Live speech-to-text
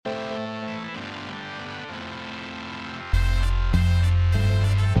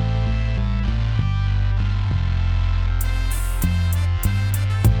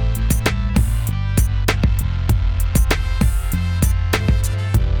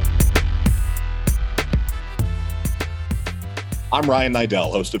I'm Ryan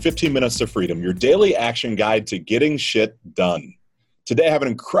Niddel, host of 15 Minutes to Freedom, your daily action guide to getting shit done. Today, I have an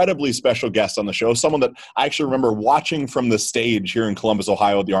incredibly special guest on the show, someone that I actually remember watching from the stage here in Columbus,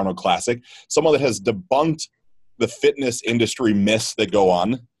 Ohio at the Arnold Classic, someone that has debunked the fitness industry myths that go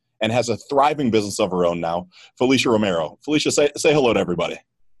on and has a thriving business of her own now, Felicia Romero. Felicia, say hello to everybody.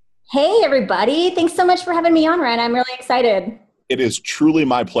 Hey, everybody. Thanks so much for having me on, Ryan. I'm really excited. It is truly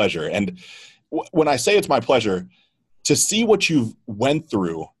my pleasure. And when I say it's my pleasure, to see what you've went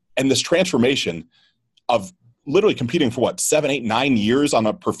through and this transformation of literally competing for 7, 8, 9 years on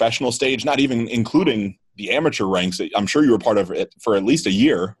a professional stage, not even including the amateur ranks. I'm sure you were part of it for at least a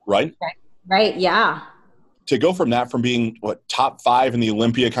year, right? Right. Yeah. To go from that, from being top 5 in the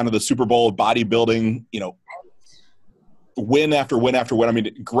Olympia, kind of the Super Bowl of bodybuilding, win after win after win. I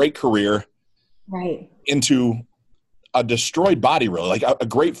mean, great career. Right. Into a destroyed body, really, like a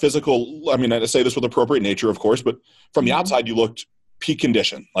great physical. I mean, I say this with appropriate nature, of course, but from the outside, you looked peak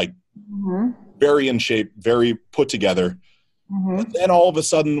condition, like very in shape, very put together. But then all of a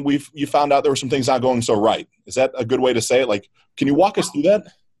sudden, you found out there were some things not going so right. Is that a good way to say it? Like, can you walk us through that?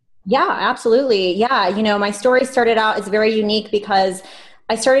 Yeah, absolutely. Yeah. My story started out as very unique because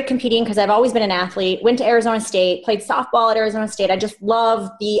I started competing because I've always been an athlete, went to Arizona State, played softball at Arizona State. I just love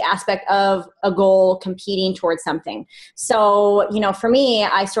the aspect of a goal competing towards something. So, for me,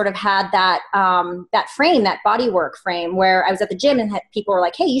 I sort of had that frame, that bodywork frame where I was at the gym and people were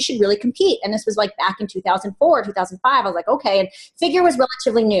like, hey, you should really compete. And this was like back in 2004, 2005. I was like, okay. And figure was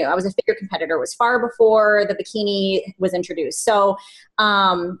relatively new. I was a figure competitor. It was far before the bikini was introduced. So,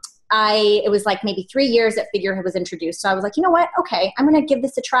 it was like maybe 3 years that figure was introduced. So I was like, you know what? Okay, I'm going to give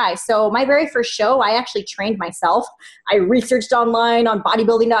this a try. So my very first show, I actually trained myself. I researched online on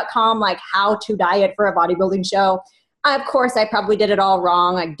bodybuilding.com, like how to diet for a bodybuilding show. Of course, I probably did it all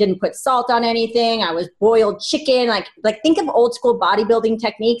wrong. I didn't put salt on anything. I was boiled chicken. Like think of old school bodybuilding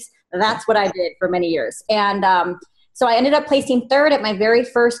techniques. That's what I did for many years. And so I ended up placing 3rd at my very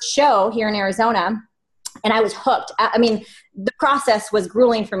first show here in Arizona. And I was hooked. I mean, the process was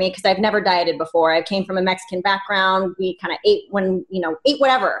grueling for me because I've never dieted before. I came from a Mexican background. We kind of ate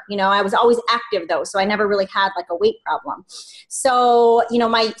whatever. I was always active though. So I never really had like a weight problem. So,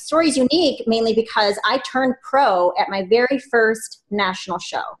 my story is unique mainly because I turned pro at my very first national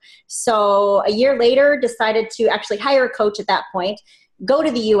show. So a year later, decided to actually hire a coach at that point, go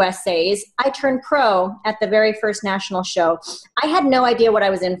to the USAs. I turned pro at the very first national show. I had no idea what I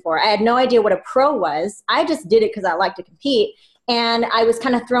was in for. I had no idea what a pro was. I just did it because I like to compete. And I was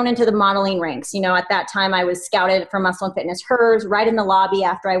kind of thrown into the modeling ranks. At that time I was scouted for Muscle and Fitness Hers right in the lobby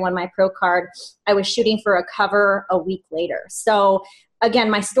after I won my pro card. I was shooting for a cover a week later. So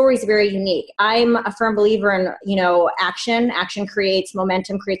again, my story is very unique. I'm a firm believer in, action. Action creates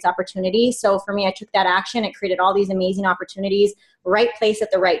momentum, creates opportunity. So for me, I took that action. It created all these amazing opportunities, right place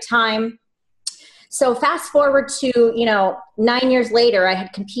at the right time. So fast forward to, 9 years later, I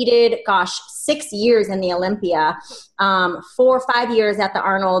had competed, 6 years in the Olympia, 4 or 5 years at the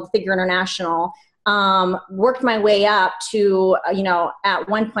Arnold Figure International, worked my way up to, at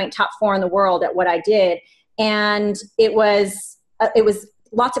one point, top 4 in the world at what I did. And it was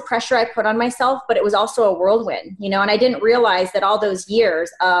lots of pressure I put on myself, but it was also a whirlwind, and I didn't realize that all those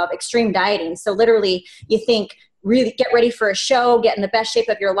years of extreme dieting. So literally you think, really get ready for a show, get in the best shape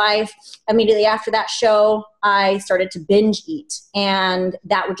of your life. Immediately after that show, I started to binge eat, and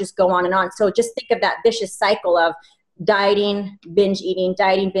that would just go on and on. So just think of that vicious cycle of dieting, binge eating,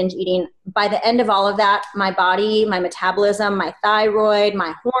 dieting, binge eating. By the end of all of that, my body, my metabolism, my thyroid,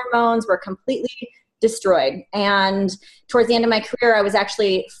 my hormones were completely destroyed. And towards the end of my career, I was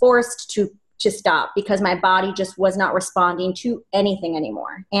actually forced to stop because my body just was not responding to anything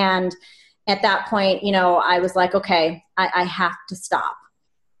anymore. And at that point, I was like, okay, I have to stop.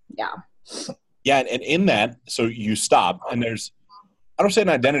 Yeah. Yeah. And in that, so you stop, and I don't say an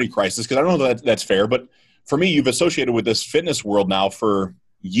identity crisis because I don't know that that's fair, but for me, you've associated with this fitness world now for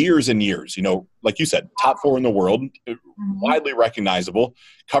years and years, like you said, top 4 in the world, widely recognizable,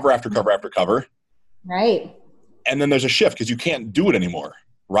 cover after cover after cover. Right. And then there's a shift because you can't do it anymore.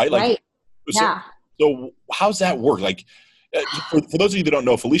 Right. Right. So how's that work? Like, for those of you that don't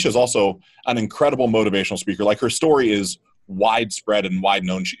know, Felicia is also an incredible motivational speaker. Like, her story is widespread and wide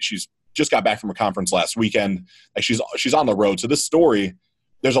known. She's just got back from a conference last weekend. Like, she's on the road. So this story,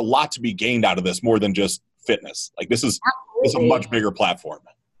 there's a lot to be gained out of this more than just fitness. Like, this is a much bigger platform.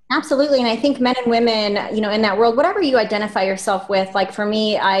 Absolutely. And I think men and women, in that world, whatever you identify yourself with, like for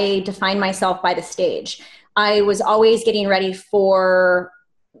me, I define myself by the stage. I was always getting ready for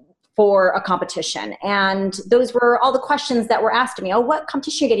a competition. And those were all the questions that were asked to me. Oh, what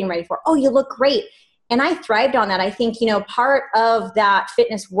competition are you getting ready for? Oh, you look great. And I thrived on that. I think, part of that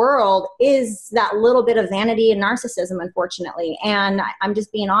fitness world is that little bit of vanity and narcissism, unfortunately. And I'm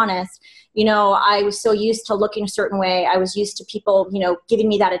just being honest. I was so used to looking a certain way. I was used to people, giving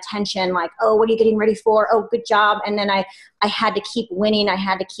me that attention, like, oh, what are you getting ready for? Oh, good job. And then I had to keep winning. I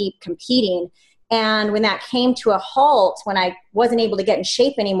had to keep competing. And when that came to a halt, when I wasn't able to get in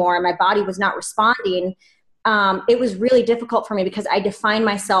shape anymore and my body was not responding, it was really difficult for me because I defined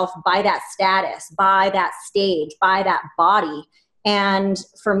myself by that status, by that stage, by that body. And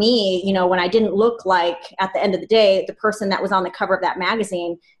for me, when I didn't look like, at the end of the day, the person that was on the cover of that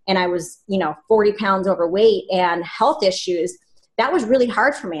magazine, and I was, 40 pounds overweight and health issues, that was really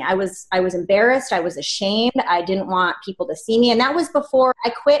hard for me. I was embarrassed. I was ashamed. I didn't want people to see me. And that was before I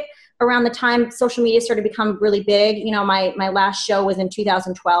quit. Around the time social media started to become really big, my last show was in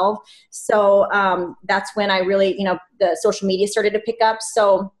 2012. So that's when I really, the social media started to pick up.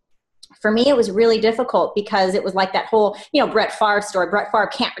 So for me, it was really difficult because it was like that whole, Brett Favre story. Brett Favre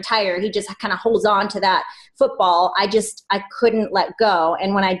can't retire. He just kind of holds on to that football. I couldn't let go.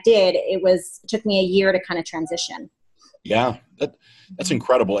 And when I did, it took me a year to kind of transition. Yeah, that's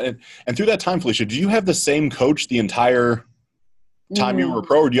incredible. And through that time, Felicia, do you have the same coach the entire time you were a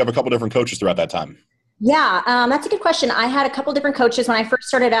pro, or do you have a couple different coaches throughout that time? Yeah, that's a good question. I had a couple different coaches. When I first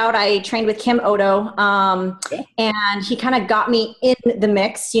started out, I trained with Kim Odo, and he kind of got me in the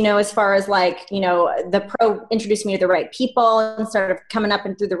mix, as far as the pro introduced me to the right people and started coming up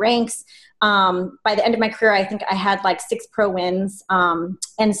and through the ranks. By the end of my career, I think I had 6 pro wins.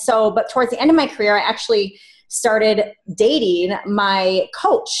 But towards the end of my career, I actually started dating my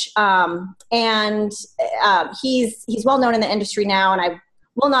coach. He's well known in the industry now, and I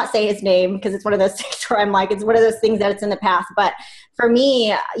will not say his name because it's one of those things where I'm like, it's one of those things that it's in the past. But for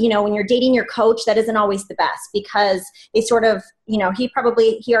me, when you're dating your coach, that isn't always the best because they sort of, he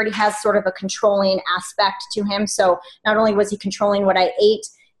already has sort of a controlling aspect to him. So not only was he controlling what I ate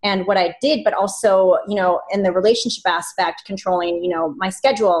and what I did, but also, in the relationship aspect, controlling, my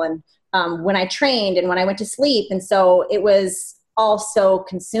schedule and when I trained and when I went to sleep. And so it was also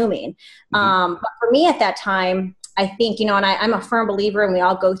consuming. But for me at that time, I think, and I'm a firm believer and we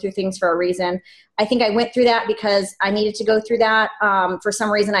all go through things for a reason. I think I went through that because I needed to go through that. For some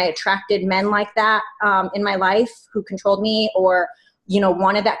reason, I attracted men like that in my life who controlled me or,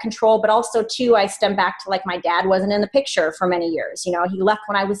 wanted that control. But also, too, I stem back to my dad wasn't in the picture for many years. He left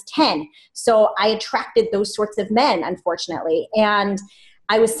when I was 10. So I attracted those sorts of men, unfortunately. And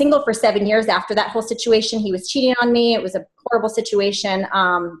I was single for 7 years after that whole situation. He was cheating on me. It was a horrible situation,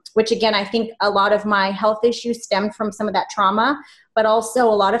 which again, I think a lot of my health issues stemmed from some of that trauma, but also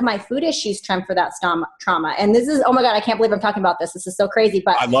a lot of my food issues stemmed from that trauma. And this is, oh my God, I can't believe I'm talking about this. This is so crazy.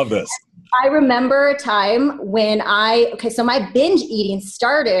 But I love this. I remember a time when so my binge eating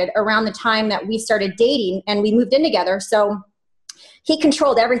started around the time that we started dating and we moved in together. So he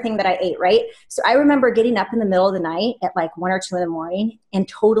controlled everything that I ate, right? So I remember getting up in the middle of the night at 1 or 2 in the morning and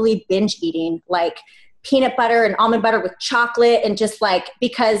totally binge eating peanut butter and almond butter with chocolate and just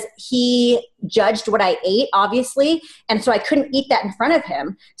because he judged what I ate, obviously. And so I couldn't eat that in front of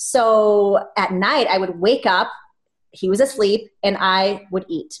him. So at night I would wake up, he was asleep, and I would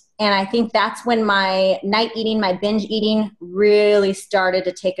eat. And I think that's when my night eating, my binge eating really started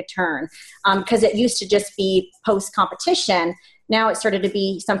to take a turn because it used to just be post-competition. Now it started to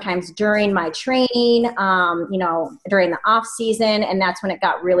be sometimes during my training, during the off season, and that's when it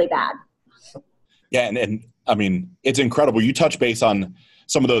got really bad. Yeah, and I mean, it's incredible. You touch base on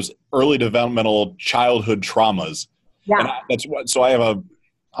some of those early developmental childhood traumas. Yeah. And so I have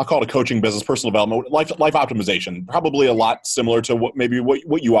I'll call it a coaching business, personal development, life optimization, probably a lot similar to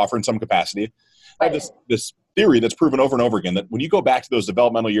what you offer in some capacity. Right. I have this theory that's proven over and over again that when you go back to those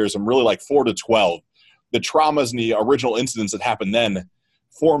developmental years from really 4 to 12, the traumas and the original incidents that happened then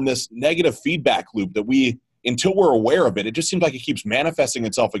form this negative feedback loop that until we're aware of it, it just seems like it keeps manifesting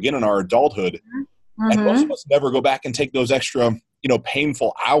itself again in our adulthood. Mm-hmm. And most of us never go back and take those extra,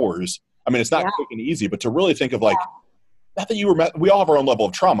 painful hours. I mean, it's not quick and easy, but to really think of not that we all have our own level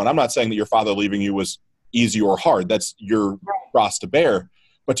of trauma. And I'm not saying that your father leaving you was easy or hard. That's your cross to bear.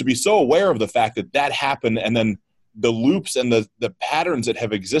 But to be so aware of the fact that happened and then the loops and the patterns that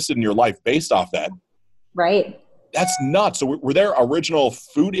have existed in your life based off that. Right. That's nuts. So were there original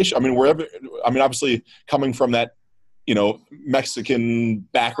food issues? I mean, obviously coming from that, Mexican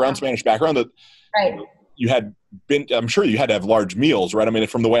background, Spanish background that you had been, I'm sure you had to have large meals, right? I mean,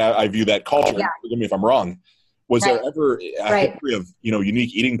 from the way I view that culture, forgive me if I'm wrong. Was there ever a history of,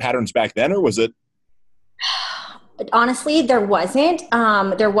 unique eating patterns back then, or was it? Honestly, there wasn't.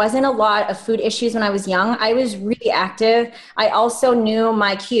 There wasn't a lot of food issues when I was young. I was really active. I also knew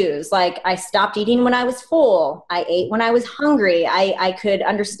my cues. Like I stopped eating when I was full. I ate when I was hungry. I could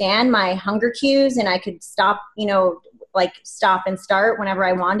understand my hunger cues and I could stop, like stop and start whenever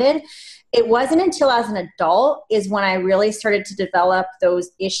I wanted. It wasn't until as an adult is when I really started to develop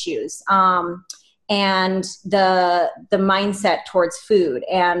those issues. And the mindset towards food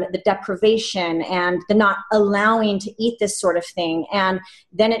and the deprivation and the not allowing to eat this sort of thing. And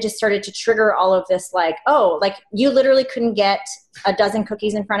then it just started to trigger all of this, like, oh, like you literally couldn't get a dozen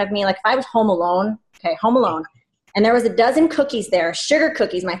cookies in front of me. Like if I was home alone, and there was a dozen cookies there, sugar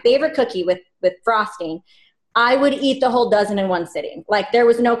cookies, my favorite cookie with frosting, I would eat the whole dozen in one sitting. Like there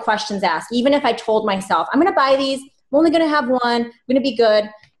was no questions asked. Even if I told myself, I'm going to buy these, I'm only going to have one, I'm going to be good.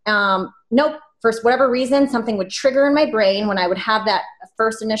 Nope. For whatever reason, something would trigger in my brain when I would have that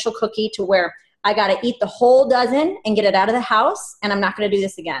first initial cookie to where I got to eat the whole dozen and get it out of the house. And I'm not going to do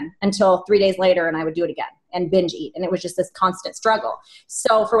this again until 3 days later. And I would do it again and binge eat. And it was just this constant struggle.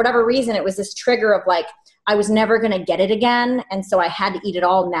 So for whatever reason, it was this trigger of like, I was never going to get it again. And so I had to eat it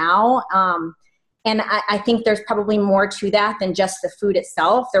all now. And I think there's probably more to that than just the food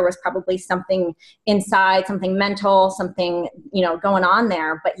itself. There was probably something inside, something mental, something, going on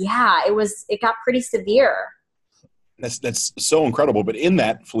there. But yeah, it got pretty severe. That's so incredible. But in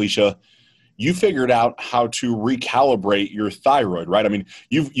that, Felicia, you figured out how to recalibrate your thyroid, right? I mean,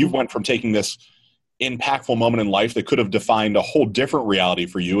 you've went from taking this impactful moment in life that could have defined a whole different reality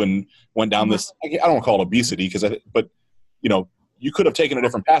for you and went down this, I don't want to call it obesity, but you could have taken a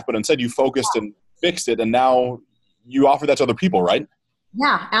different path, but instead you focused and fixed it, and now you offer that to other people, right?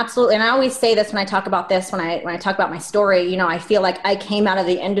 Yeah, absolutely. And I always say this when I talk about this, when I talk about my story, I feel like I came out of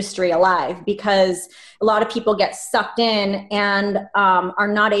the industry alive, because a lot of people get sucked in and are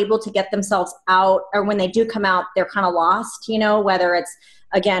not able to get themselves out, or when they do come out, they're kind of lost, whether it's,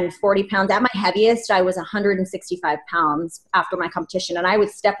 again, 40 pounds. At my heaviest, I was 165 pounds after my competition, and I would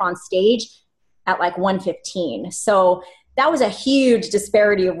step on stage at like 115. So that was a huge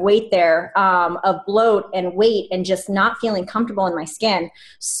disparity of weight there, of bloat and weight and just not feeling comfortable in my skin.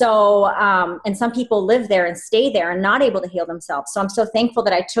 So, and some people live there and stay there and not able to heal themselves. So I'm so thankful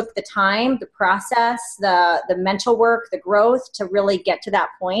that I took the time, the process, the mental work, the growth to really get to that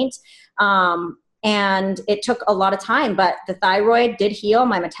point. And it took a lot of time, but the thyroid did heal,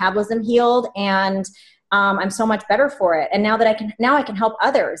 my metabolism healed, and I'm so much better for it. And now I can help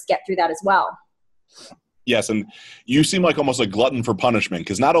others get through that as well. Yes, and you seem like almost a glutton for punishment,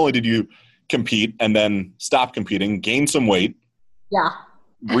 because not only did you compete and then stop competing, gain some weight,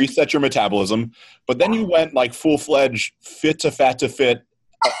 reset your metabolism, but then you went like full-fledged fit to fat to fit,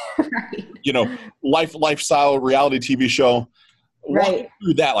 right. Lifestyle reality TV show. Right. Walk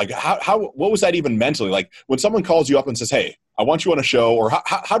through that. Like what was that even mentally? Like when someone calls you up and says, "Hey, I want you on a show," or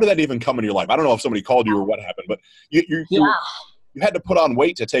how did that even come into your life? I don't know if somebody called you or what happened, but you had to put on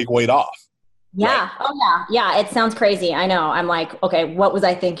weight to take weight off. Yeah. Right? Oh yeah. Yeah. It sounds crazy. I know. I'm like, okay, what was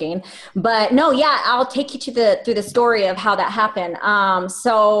I thinking? But no, yeah, I'll take you through the story of how that happened.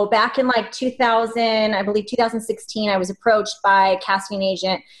 So back in like 2016, I was approached by a casting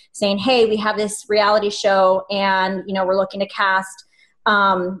agent saying, "Hey, we have this reality show and, we're looking to cast,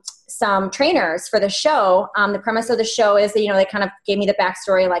 some trainers for the show." The premise of the show is that, they kind of gave me the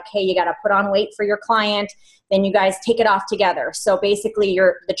backstory, like, hey, you got to put on weight for your client. Then you guys take it off together. So basically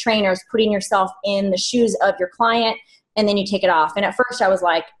the trainer's putting yourself in the shoes of your client, and then you take it off. And at first I was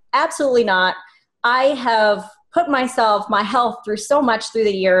like, absolutely not. I have put my health through so much through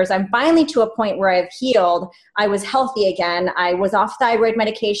the years. I'm finally to a point where I've healed. I was healthy again. I was off thyroid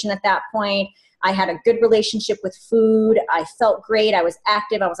medication at that point. I had a good relationship with food. I felt great. I was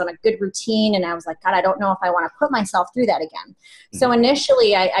active. I was on a good routine. And I was like, God, I don't know if I want to put myself through that again. Mm-hmm. So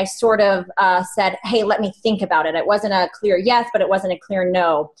initially I sort of said, hey, let me think about it. It wasn't a clear yes, but it wasn't a clear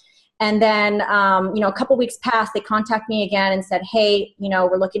no. And then, a couple weeks passed, they contacted me again and said, hey,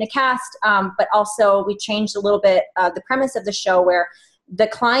 we're looking to cast, but also we changed a little bit the premise of the show, where the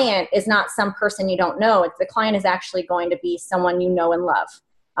client is not some person you don't know. The client is actually going to be someone you know and love.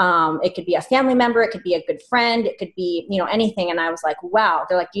 It could be a family member. It could be a good friend. It could be, anything. And I was like, wow.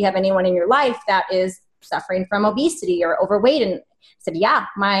 They're like, do you have anyone in your life that is suffering from obesity or overweight? And I said, yeah,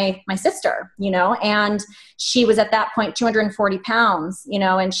 my sister, and she was at that point 240 pounds,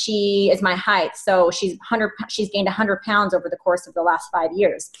 and she is my height. So she's gained 100 pounds over the course of the last 5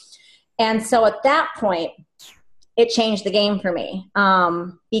 years. And so at that point, it changed the game for me,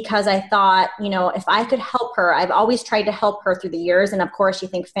 because I thought, if I could help her, I've always tried to help her through the years. And of course, you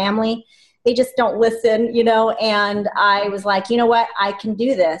think family, they just don't listen, and I was like, you know what, I can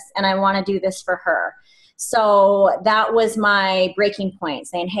do this, and I want to do this for her. So that was my breaking point,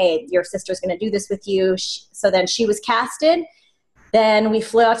 saying, hey, your sister's going to do this with you. So then she was casted. Then we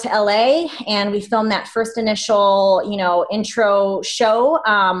flew out to LA and we filmed that first initial, intro show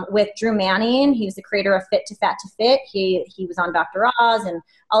with Drew Manning. He was the creator of Fit to Fat to Fit. He was on Dr. Oz and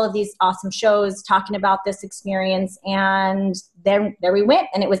all of these awesome shows talking about this experience. And then there we went.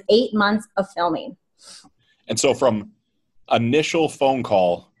 And it was 8 months of filming. And so from initial phone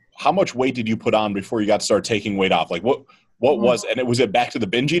call, how much weight did you put on before you got to start taking weight off? Like what was, and was it back to the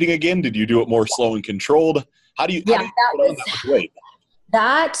binge eating again? Did you do it more slow and controlled? How do you put on that weight?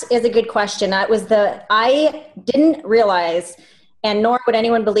 That is a good question. I didn't realize, and nor would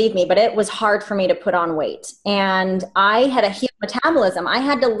anyone believe me, but it was hard for me to put on weight. And I had a huge metabolism. I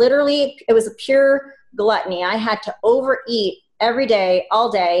had to it was a pure gluttony. I had to overeat every day, all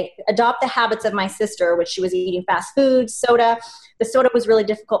day, adopt the habits of my sister, which she was eating fast food, soda. The soda was really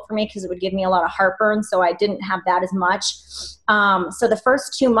difficult for me because it would give me a lot of heartburn, so I didn't have that as much. So the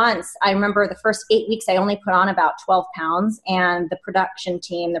first 2 months, I remember the first 8 weeks, I only put on about 12 pounds, and the production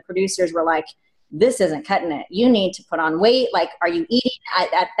team, the producers were like, this isn't cutting it. You need to put on weight. Like, are you eating?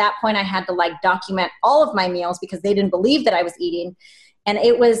 At that point, I had to document all of my meals because they didn't believe that I was eating. And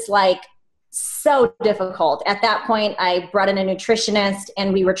it was so difficult. At that point, I brought in a nutritionist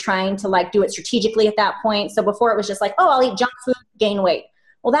and we were trying to do it strategically at that point. So before it was just I'll eat junk food, gain weight.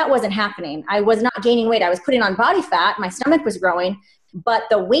 Well, that wasn't happening. I was not gaining weight. I was putting on body fat. My stomach was growing, but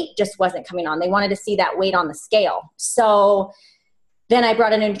the weight just wasn't coming on. They wanted to see that weight on the scale. So then I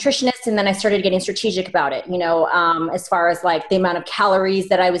brought in a nutritionist and then I started getting strategic about it, as far as the amount of calories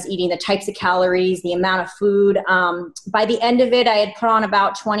that I was eating, the types of calories, the amount of food. By the end of it, I had put on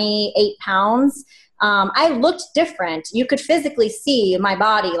about 28 pounds. I looked different. You could physically see my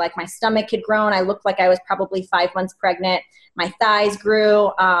body, my stomach had grown. I looked like I was probably 5 months pregnant. My thighs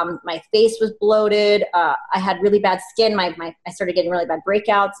grew. My face was bloated. I had really bad skin. I started getting really bad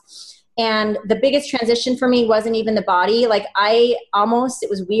breakouts. And the biggest transition for me wasn't even the body. It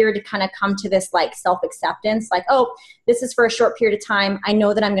was weird to kind of come to this self-acceptance, oh, this is for a short period of time. I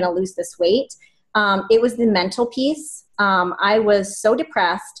know that I'm going to lose this weight. It was the mental piece. I was so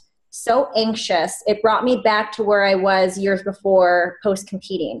depressed, so anxious. It brought me back to where I was years before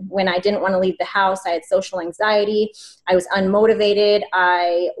post-competing, when I didn't want to leave the house. I had social anxiety. I was unmotivated.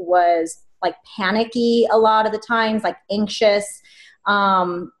 I was panicky a lot of the times, anxious.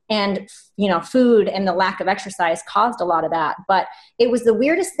 And food and the lack of exercise caused a lot of that. But it was the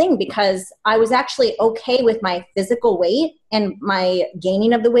weirdest thing because I was actually okay with my physical weight and my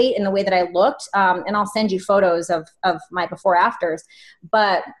gaining of the weight and the way that I looked. And I'll send you photos of my before afters,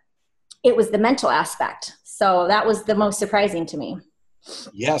 but it was the mental aspect. So that was the most surprising to me.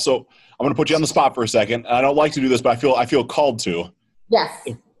 Yeah. So I'm going to put you on the spot for a second. I don't like to do this, but I feel called to. Yes.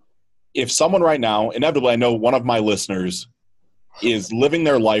 If someone right now, inevitably, I know one of my listeners is living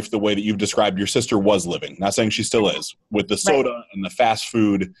their life the way that you've described your sister was living. Not saying she still is, with the soda and the fast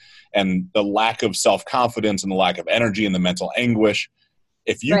food and the lack of self-confidence and the lack of energy and the mental anguish.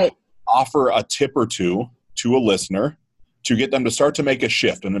 If you offer a tip or two to a listener to get them to start to make a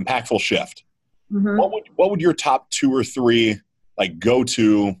shift, an impactful shift, what would your top 2 or 3 go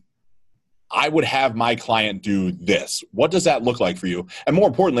to? I would have my client do this. What does that look like for you? And more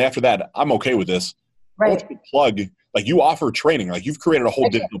importantly, after that, I'm okay with this. Right. Plug. You offer training, you've created a whole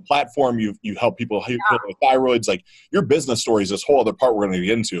digital platform. You help people heal with thyroids. Your business story is this whole other part we're going to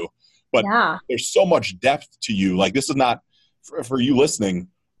get into. But there's so much depth to you. This is not for you listening.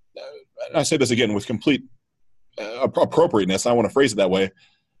 And I say this again with complete appropriateness. I want to phrase it that way.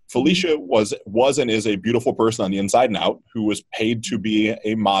 Felicia was and is a beautiful person on the inside and out, who was paid to be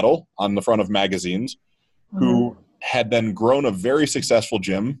a model on the front of magazines, who had then grown a very successful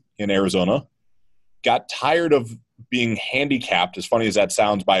gym in Arizona, got tired of being handicapped, as funny as that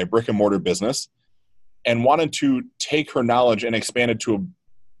sounds, by a brick and mortar business, and wanted to take her knowledge and expand it to a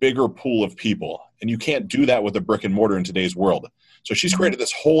bigger pool of people. And you can't do that with a brick and mortar in today's world. So she's created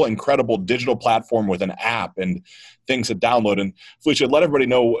this whole incredible digital platform with an app and things to download. And Felicia, let everybody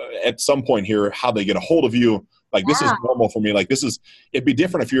know at some point here how they get a hold of you. This is normal for me. It'd be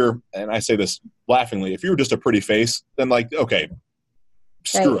different if you're, and I say this laughingly, if you were just a pretty face, then okay,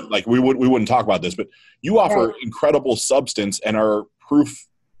 screw it. We wouldn't talk about this, but you offer incredible substance and are proof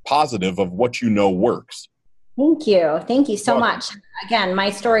positive of what works. Thank you. Thank you so much. Again,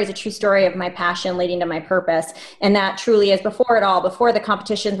 my story is a true story of my passion leading to my purpose. And that truly is before it all, before the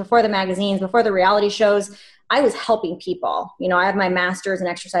competitions, before the magazines, before the reality shows, I was helping people. I have my master's in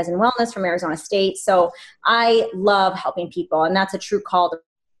exercise and wellness from Arizona State. So I love helping people, and that's a true call to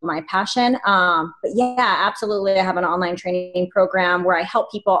my passion. But yeah, absolutely. I have an online training program where I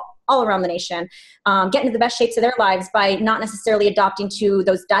help people all around the nation, get into the best shapes of their lives by not necessarily adopting to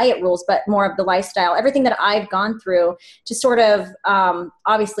those diet rules, but more of the lifestyle, everything that I've gone through to sort of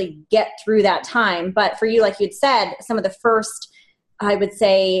obviously get through that time. But for you, like you'd said, some of the first, I would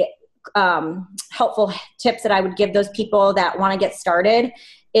say, helpful tips that I would give those people that want to get started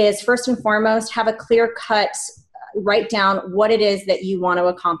is, first and foremost, have a clear cut, write down what it is that you want to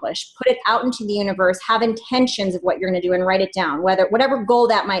accomplish, put it out into the universe, have intentions of what you're going to do and write it down, whatever goal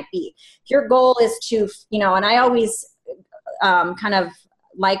that might be. If your goal is to, and I always kind of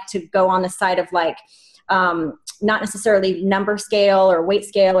like to go on the side of like, not necessarily number scale or weight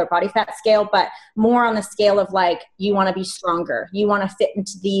scale or body fat scale, but more on the scale of like, you want to be stronger. You want to fit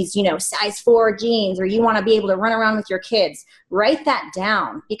into these, size 4 jeans, or you want to be able to run around with your kids. Write that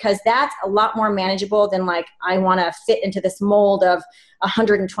down, because that's a lot more manageable than like, I want to fit into this mold of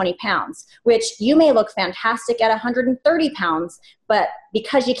 120 pounds, which you may look fantastic at 130 pounds, but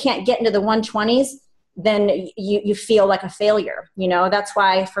because you can't get into the 120s, then you feel like a failure. That's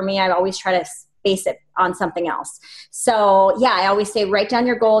why for me, I always try to base it on something else. So yeah, I always say, write down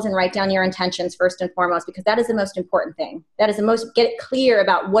your goals and write down your intentions first and foremost, because that is the most important thing. That is get clear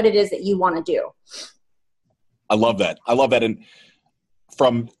about what it is that you want to do. I love that. And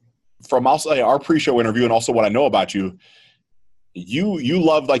from also our pre-show interview and also what I know about you, you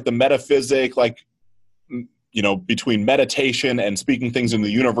love like the metaphysic, like, between meditation and speaking things in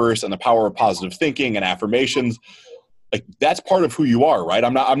the universe and the power of positive thinking and affirmations. Like, that's part of who you are, right?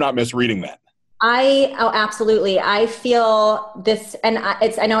 I'm not misreading that. Absolutely. I feel this, and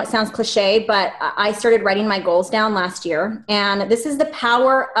I know it sounds cliche, but I started writing my goals down last year, and this is the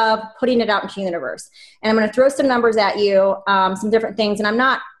power of putting it out into the universe. And I'm going to throw some numbers at you, some different things. And I'm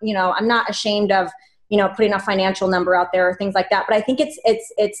not ashamed of, putting a financial number out there or things like that. But I think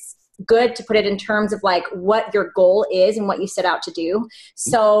it's good to put it in terms of like what your goal is and what you set out to do.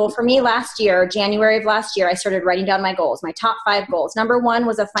 So for me last year, January of last year, I started writing down my goals, my top 5 goals. Number 1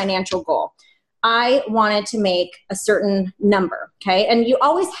 was a financial goal. I wanted to make a certain number, okay? And you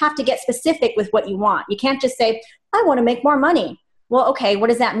always have to get specific with what you want. You can't just say, I want to make more money. Well, okay, what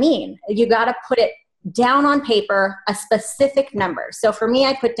does that mean? You got to put it down on paper, a specific number. So for me,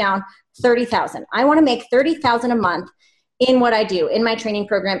 I put down 30,000. I want to make 30,000 a month in what I do, in my training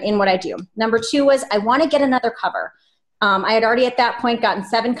program, in what I do. Number 2 was I want to get another cover. I had already at that point gotten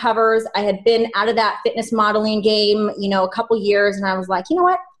 7 covers. I had been out of that fitness modeling game, a couple years, and I was like, you know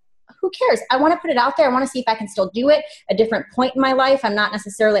what? Who cares? I want to put it out there. I want to see if I can still do it a different point in my life. I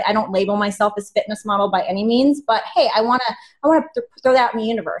don't label myself as fitness model by any means, but hey, I want to throw that out in the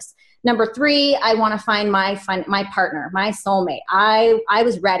universe. Number 3, I want to find my partner, my soulmate. I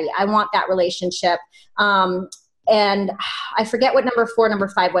was ready. I want that relationship. And I forget what number 4, number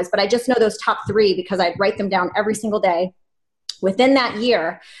 5 was, but I just know those top 3 because I'd write them down every single day within that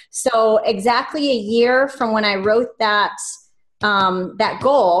year. So exactly a year from when I wrote that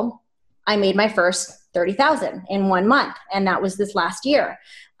goal, I made my first 30,000 in 1 month. And that was this last year.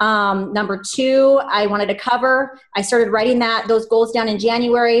 Number 2, I wanted to cover. I started writing those goals down in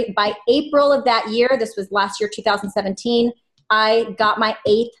January. By April of that year, this was last year, 2017, I got my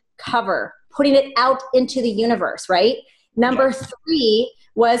 8th cover, putting it out into the universe, right? Number 3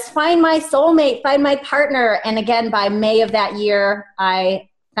 was find my soulmate, find my partner. And again, by May of that year, I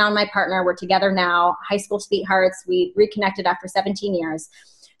found my partner. We're together now, high school sweethearts. We reconnected after 17 years.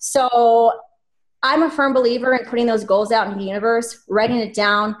 So I'm a firm believer in putting those goals out into the universe, writing it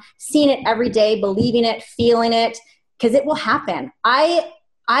down, seeing it every day, believing it, feeling it, because it will happen. I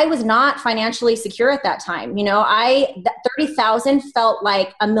was not financially secure at that time. That 30,000 felt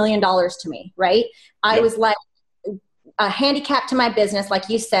like $1 million to me, right? I was like a handicap to my business. Like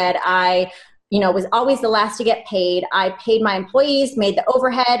you said, I was always the last to get paid. I paid my employees, made the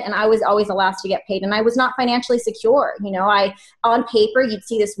overhead, and I was always the last to get paid. And I was not financially secure. On paper, you'd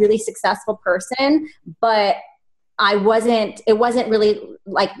see this really successful person, but it wasn't really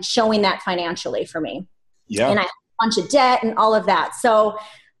like showing that financially for me. Yeah. And I had a bunch of debt and all of that. So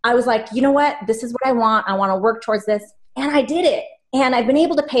I was like, you know what? This is what I want. I want to work towards this. And I did it. And I've been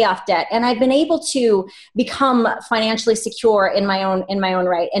able to pay off debt, and I've been able to become financially secure in my own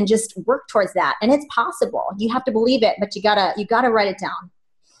right, and just work towards that. And it's possible. You have to believe it, but you gotta write it down.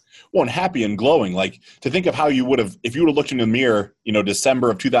 Well, and happy and glowing, like to think of how you would have, if you would have looked in the mirror, December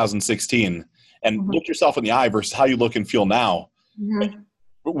of 2016 and looked yourself in the eye versus how you look and feel now.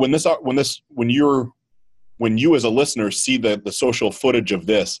 When you as a listener see the social footage of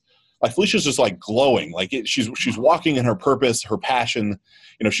this, like Felicia's just like glowing, like she's walking in her purpose, her passion.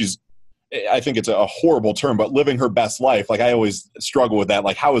 I think it's a horrible term, but living her best life. Like I always struggle with that.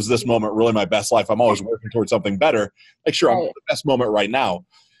 Like, how is this moment really my best life? I'm always working towards something better. Like, sure, I'm in the best moment right now,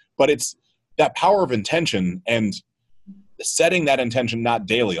 but it's that power of intention and setting that intention, not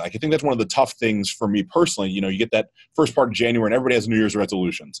daily. Like, I think that's one of the tough things for me personally. You know, you get that first part of January and everybody has New Year's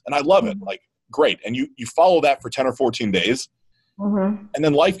resolutions, and I love it. Like, great. And you follow that for 10 or 14 days. And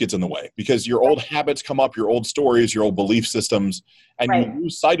then life gets in the way because your old habits come up, your old stories, your old belief systems, and you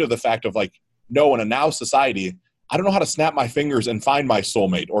lose sight of the fact of like, no, in a now society, I don't know how to snap my fingers and find my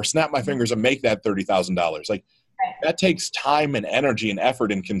soulmate or snap my fingers and make that $30,000. Like, that takes time and energy and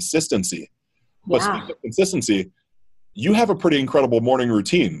effort and consistency. But speaking of consistency, you have a pretty incredible morning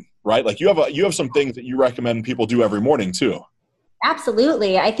routine, right? Like, you have some things that you recommend people do every morning too.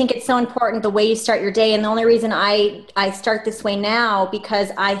 Absolutely. I think it's so important the way you start your day. And the only reason I start this way now,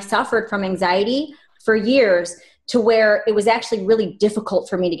 because I suffered from anxiety for years to where it was actually really difficult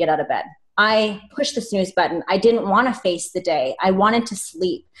for me to get out of bed. I pushed the snooze button. I didn't want to face the day. I wanted to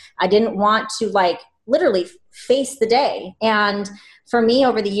sleep. I didn't want to like literally face the day. And for me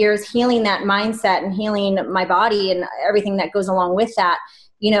over the years, healing that mindset and healing my body and everything that goes along with that,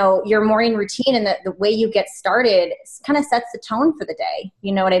 you know, your morning routine and the way you get started kind of sets the tone for the day.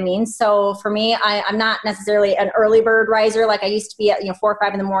 You know what I mean? So for me, I'm not necessarily an early bird riser like I used to be at 4 or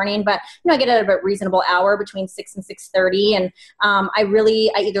 5 in the morning, but I get at a reasonable hour between 6 and 6:30. And I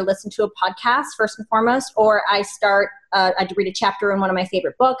either listen to a podcast first and foremost, or I read a chapter in one of my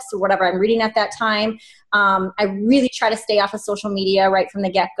favorite books or whatever I'm reading at that time. I really try to stay off of social media right from the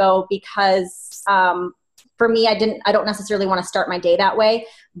get-go because for me, I don't necessarily want to start my day that way,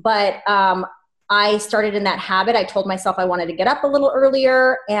 but I started in that habit. I told myself I wanted to get up a little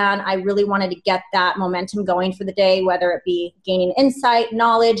earlier, and I really wanted to get that momentum going for the day, whether it be gaining insight,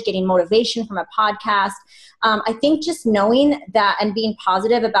 knowledge, getting motivation from a podcast. I think just knowing that and being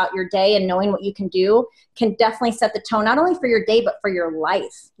positive about your day and knowing what you can do can definitely set the tone, not only for your day, but for your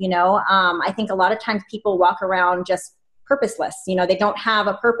life. I think a lot of times people walk around just purposeless. They don't have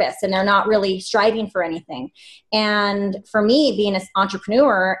a purpose and they're not really striving for anything. And for me, being an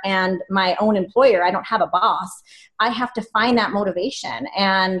entrepreneur and my own employer, I don't have a boss. I have to find that motivation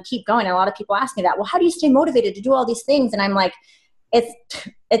and keep going. And a lot of people ask me that, well, how do you stay motivated to do all these things? And I'm like,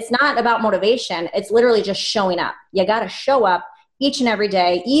 it's not about motivation. It's literally just showing up. You got to show up each and every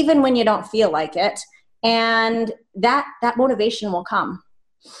day, even when you don't feel like it. And that motivation will come.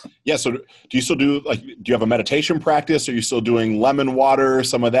 Yeah. So do you still do you have a meditation practice? Are you still doing lemon water,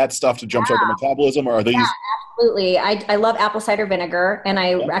 some of that stuff to jumpstart the metabolism? Or are these? Absolutely. I love apple cider vinegar, and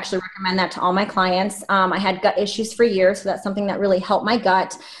I actually recommend that to all my clients. I had gut issues for years, so that's something that really helped my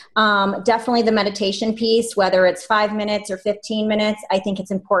gut. Definitely the meditation piece, whether it's 5 minutes or 15 minutes, I think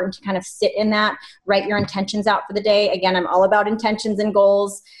it's important to kind of sit in that, write your intentions out for the day. Again, I'm all about intentions and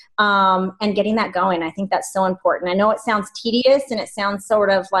goals. And getting that going. I think that's so important. I know it sounds tedious and it sounds sort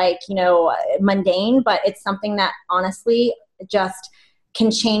of like, mundane, but it's something that honestly just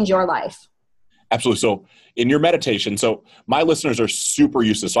can change your life. Absolutely. So in your meditation, so my listeners are super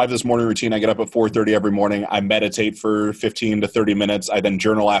used to this. So I have this morning routine. I get up at 4:30 every morning. I meditate for 15 to 30 minutes. I then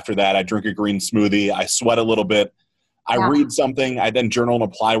journal after that. I drink a green smoothie. I sweat a little bit. I read something. I then journal and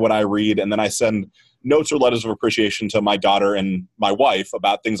apply what I read. And then I send notes or letters of appreciation to my daughter and my wife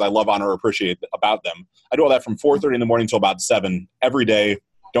about things I love, honor, or appreciate about them. I do all that from 4:30 in the morning till about 7 every day.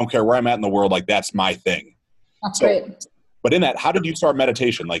 Don't care where I'm at in the world. Like, that's my thing. That's great. But in that, how did you start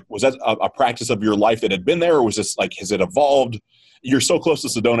meditation? Like, was that a practice of your life that had been there, or was this has it evolved? You're so close to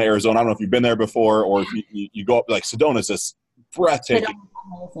Sedona, Arizona. I don't know if you've been there before, or if you go up, Sedona is this breathtaking.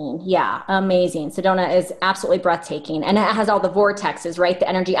 Amazing. Yeah, amazing. Sedona is absolutely breathtaking. And it has all the vortexes, right? The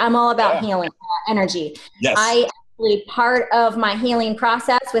energy. I'm all about healing energy. Yes. Part of my healing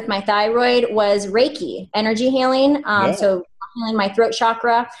process with my thyroid was Reiki, energy healing. So healing my throat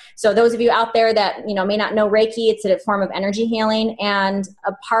chakra. So those of you out there that, may not know Reiki, it's a form of energy healing. And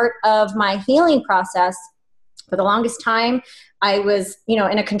a part of my healing process for the longest time, I was, in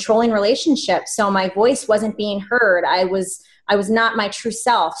a controlling relationship. So my voice wasn't being heard. I was not my true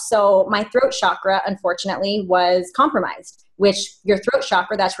self. So my throat chakra, unfortunately, was compromised, which your throat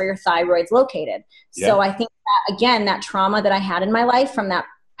chakra, that's where your thyroid's located. Yeah. So I think that, again, that trauma that I had in my life from that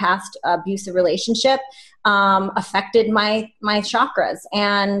past abusive relationship affected my chakras.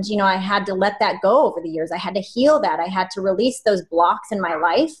 And, I had to let that go over the years. I had to heal that. I had to release those blocks in my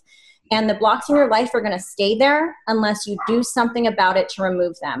life. And the blocks in your life are going to stay there unless you do something about it to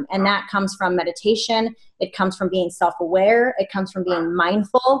remove them. And that comes from meditation. It comes from being self-aware. It comes from being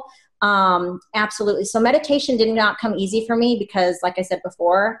mindful. Absolutely. So meditation did not come easy for me because, like I said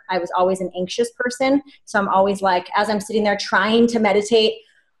before, I was always an anxious person. So I'm always as I'm sitting there trying to meditate,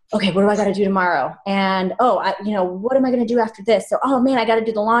 okay, what do I got to do tomorrow? And, what am I going to do after this? So, oh man, I got to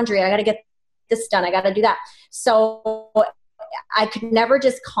do the laundry. I got to get this done. I got to do that. So I could never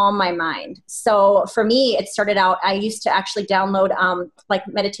just calm my mind. So for me, it started out, I used to actually download like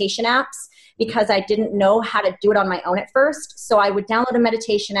meditation apps because I didn't know how to do it on my own at first. So I would download a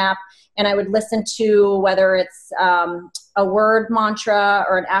meditation app and I would listen to whether it's a word mantra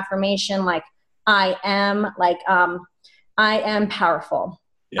or an affirmation like I am powerful.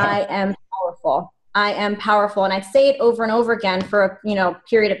 Yeah. I am powerful. I am powerful. And I'd say it over and over again for a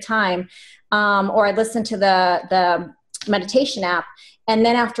period of time. Or I'd listen to the meditation app. And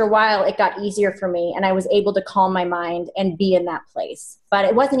then after a while, it got easier for me and I was able to calm my mind and be in that place. But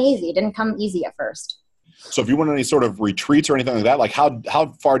it wasn't easy. It didn't come easy at first. So if you want any sort of retreats or anything like that, like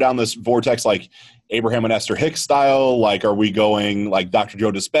how far down this vortex, like Abraham and Esther Hicks style, like are we going like Dr.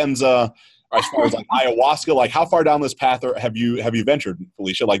 Joe Dispenza? As far as like ayahuasca, like how far down this path have you ventured,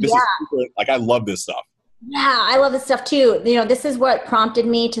 Felicia? Like this is super, like I love this stuff. Yeah, I love this stuff too. This is what prompted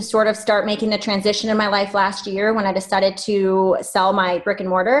me to sort of start making the transition in my life last year when I decided to sell my brick and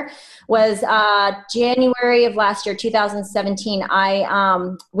mortar. Was January of last year, 2017.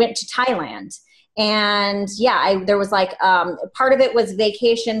 I went to Thailand. And there was like part of it was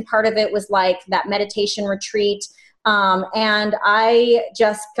vacation, part of it was like that meditation retreat. And I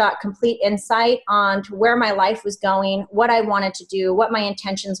just got complete insight on to where my life was going, what I wanted to do, what my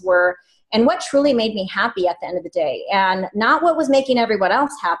intentions were, and what truly made me happy at the end of the day, and not what was making everyone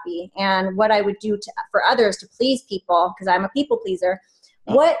else happy and what I would do for others to please people, because I'm a people pleaser.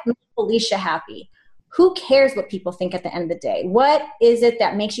 What made Felicia happy? Who cares what people think at the end of the day? What is it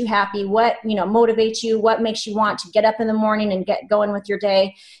that makes you happy? What, motivates you? What makes you want to get up in the morning and get going with your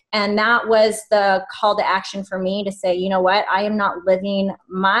day? And that was the call to action for me to say, you know what? I am not living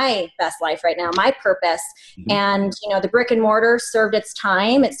my best life right now, my purpose. Mm-hmm. And, the brick and mortar served its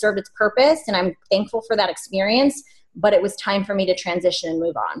time. It served its purpose. And I'm thankful for that experience. But it was time for me to transition and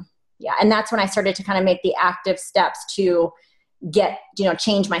move on. Yeah. And that's when I started to kind of make the active steps to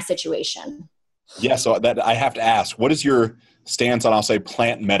change my situation. Yeah, so that I have to ask, what is your stance on, I'll say,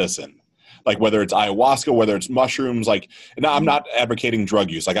 plant medicine? Like whether it's ayahuasca, whether it's mushrooms, like, now I'm not advocating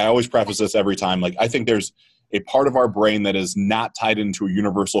drug use. Like I always preface this every time. Like I think there's a part of our brain that is not tied into a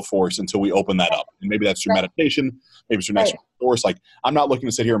universal force until we open that up. And maybe that's through meditation, maybe it's through next source. Like I'm not looking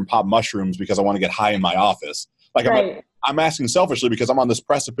to sit here and pop mushrooms because I want to get high in my office. Like I'm asking selfishly because I'm on this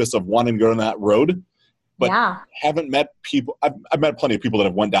precipice of wanting to go down that road. But haven't met people. I've met plenty of people that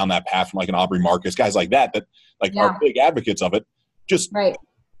have went down that path, from like an Aubrey Marcus, guys like that are big advocates of it. Just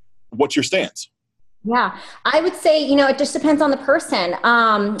what's your stance? Yeah, I would say, it just depends on the person.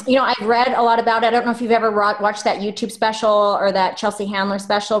 I've read a lot about it. I don't know if you've ever watched that YouTube special or that Chelsea Handler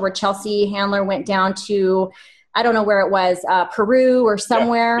special where Chelsea Handler went down to, I don't know where it was, Peru or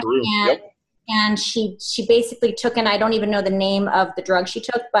somewhere. Yeah, Peru. And she basically took, and I don't even know the name of the drug she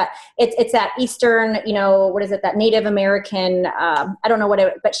took, but it's that Eastern, what is it? That Native American, I don't know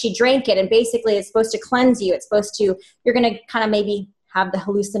but she drank it, and basically it's supposed to cleanse you. It's supposed to, you're going to kind of maybe have the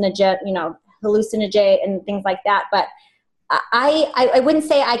hallucinogen and things like that. But I wouldn't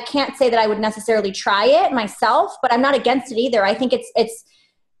say, I can't say that I would necessarily try it myself, but I'm not against it either. I think it's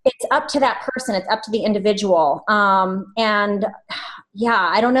up to that person. It's up to the individual. And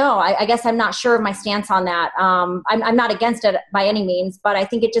I don't know. I guess I'm not sure of my stance on that. I'm not against it by any means, but I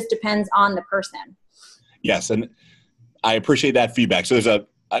think it just depends on the person. Yes. And I appreciate that feedback. So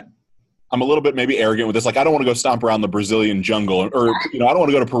I'm a little bit maybe arrogant with this. Like, I don't want to go stomp around the Brazilian jungle or, I don't want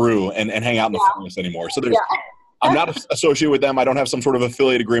to go to Peru and hang out in the forest anymore. So I'm not associated with them. I don't have some sort of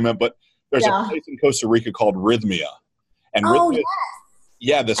affiliate agreement, but there's a place in Costa Rica called Rhythmia. And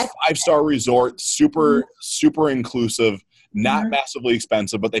this 5-star resort, super inclusive, not massively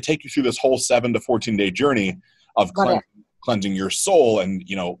expensive, but they take you through this whole 7 to 14 day journey of cleansing your soul and,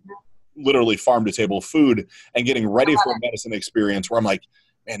 literally farm to table food and getting ready for a medicine experience where I'm like,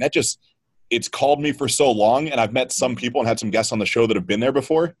 man, it's called me for so long. And I've met some people and had some guests on the show that have been there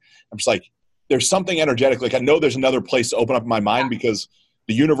before. I'm just like, there's something energetic. Like I know there's another place to open up my mind because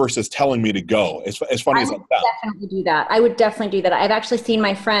the universe is telling me to go. As funny as that sounds. I would definitely do that. I've actually seen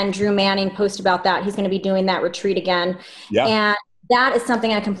my friend Drew Manning post about that. He's going to be doing that retreat again. Yeah. And that is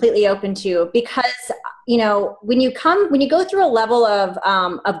something I'm completely open to because, when you go through a level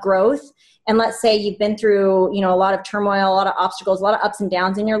of growth, and let's say you've been through, a lot of turmoil, a lot of obstacles, a lot of ups and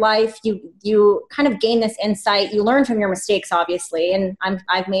downs in your life, you kind of gain this insight. You learn from your mistakes, obviously, and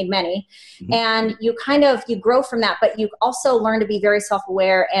I've made many. Mm-hmm. And you grow from that, but you also learn to be very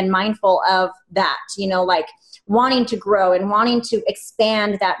self-aware and mindful of that, like wanting to grow and wanting to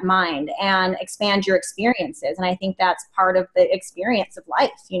expand that mind and expand your experiences. And I think that's part of the experience of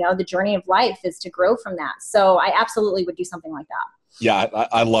life. The journey of life is to grow from that. So I absolutely would do something like that. Yeah,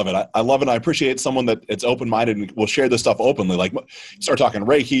 I love it. I love it. I appreciate someone that it's open-minded and will share this stuff openly. Like, start talking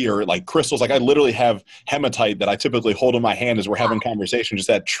Reiki or like crystals. Like, I literally have hematite that I typically hold in my hand as we're having conversation, just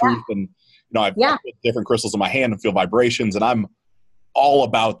that truth. And, I've Yeah. put different crystals in my hand and feel vibrations, and I'm all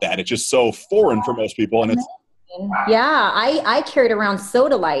about that. It's just so foreign for most people. And it's, yeah, I carried around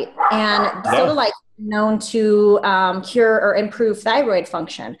sodalite, and yeah, sodalite is known to cure or improve thyroid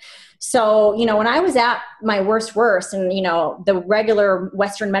function. So, when I was at my worst, and, the regular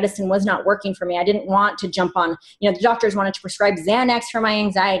Western medicine was not working for me, I didn't want to jump on, the doctors wanted to prescribe Xanax for my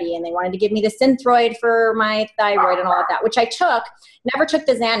anxiety, and they wanted to give me the Synthroid for my thyroid and all of that, which I took. Never took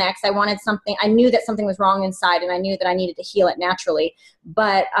the Xanax. I wanted something. I knew that something was wrong inside, and I knew that I needed to heal it naturally.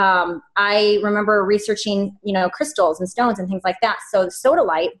 But I remember researching, crystals and stones and things like that. So the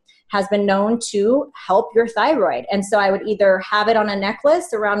sodalite has been known to help your thyroid. And so I would either have it on a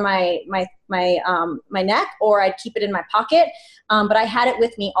necklace around my neck, or I'd keep it in my pocket. But I had it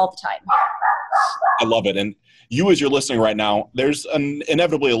with me all the time. I love it. And you, as you're listening right now, there's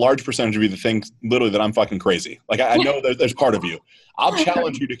inevitably a large percentage of you that think literally that I'm fucking crazy. Like, I know there's part of you. I'll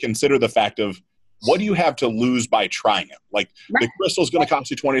challenge you to consider the fact of, what do you have to lose by trying it? Like, the crystal is going to cost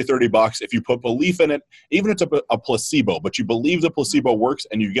you $20 or $30. If you put belief in it, even if it's a placebo, but you believe the placebo works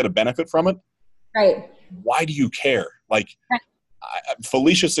and you get a benefit from it, right? Why do you care? Like,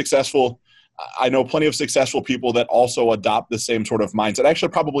 Felicia's successful. I know plenty of successful people that also adopt the same sort of mindset. I actually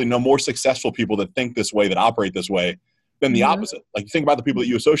probably know more successful people that think this way, that operate this way, than the opposite. Like, think about the people that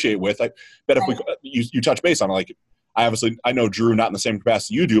you associate with. I bet if you touch base on it, like, I know Drew not in the same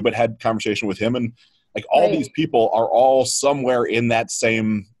capacity you do, but had conversation with him, and like all these people are all somewhere in that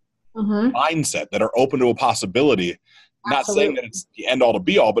same mindset that are open to a possibility. Not saying that it's the end all to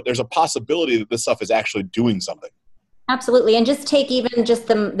be all, but there's a possibility that this stuff is actually doing something. Absolutely. And just take even just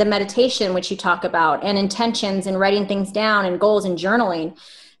the meditation, which you talk about, and intentions and writing things down and goals and journaling.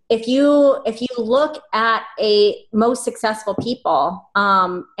 If you look at most successful people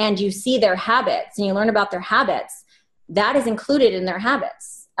and you see their habits and you learn about their habits, that is included in their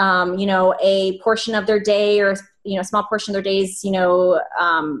habits. A portion of their day, or, a small portion of their days,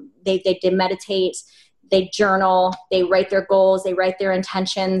 they meditate, they journal, they write their goals, they write their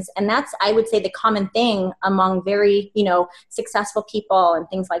intentions. And that's, I would say, the common thing among very, successful people and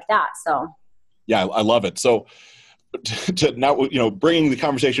things like that. So. Yeah, I love it. So to now, bringing the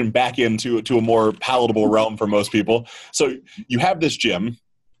conversation back into a more palatable realm for most people. So you have this gym.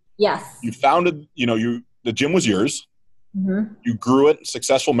 Yes. You founded, the gym was yours. Mm-hmm. You grew it,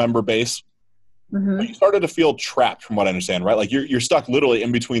 successful member base. Mm-hmm. But you started to feel trapped, from what I understand, right? Like, you're stuck literally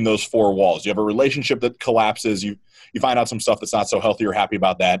in between those four walls. You have a relationship that collapses. You find out some stuff that's not so healthy. You're happy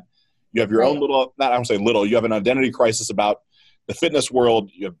about that. You have your own little, not I don't say little, you have an identity crisis about the fitness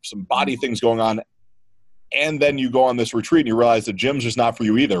world. You have some body things going on. And then you go on this retreat and you realize the gym's just not for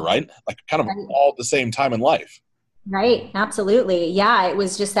you either, right? Like, kind of all at the same time in life. Right. Absolutely. Yeah. It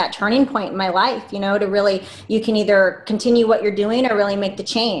was just that turning point in my life, to really, you can either continue what you're doing or really make the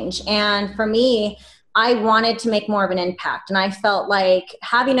change. And for me, I wanted to make more of an impact. And I felt like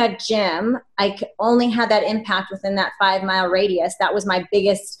having a gym, I only had that impact within that 5-mile radius. That was my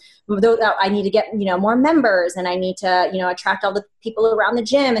biggest, I need to get, more members, and I need to, attract all the people around the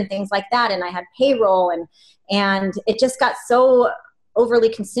gym and things like that. And I had payroll, and it just got so overly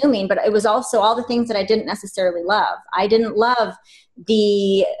consuming, but it was also all the things that I didn't necessarily love. I didn't love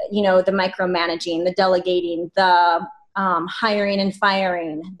the, the micromanaging, the delegating, the hiring and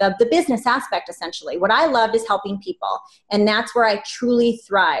firing, the business aspect, essentially. What I loved is helping people. And that's where I truly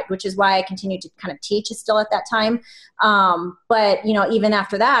thrived, which is why I continued to kind of teach still at that time. But, even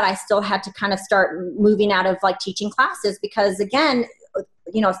after that, I still had to kind of start moving out of like teaching classes, because again,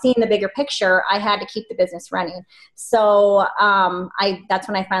 seeing the bigger picture, I had to keep the business running. So that's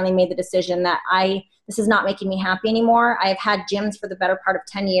when I finally made the decision that this is not making me happy anymore. I've had gyms for the better part of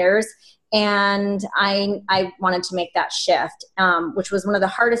 10 years. And I wanted to make that shift, which was one of the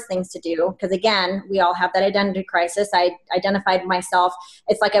hardest things to do. Because again, we all have that identity crisis. I identified myself.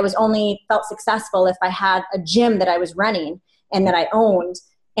 It's like I was only felt successful if I had a gym that I was running and that I owned.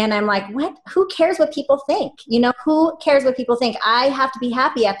 And I'm like, what? Who cares what people think? Who cares what people think? I have to be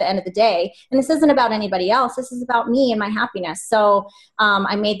happy at the end of the day. And this isn't about anybody else. This is about me and my happiness. So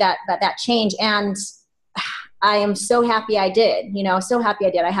I made that change. And I am so happy I did, so happy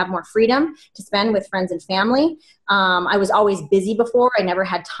I did. I have more freedom to spend with friends and family. I was always busy before. I never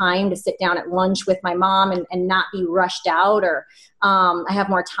had time to sit down at lunch with my mom and not be rushed out. Or I have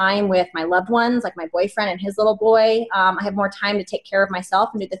more time with my loved ones, like my boyfriend and his little boy. I have more time to take care of myself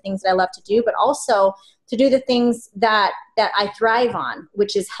and do the things that I love to do, but also to do the things that I thrive on,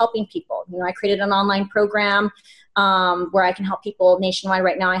 which is helping people. I created an online program where I can help people nationwide.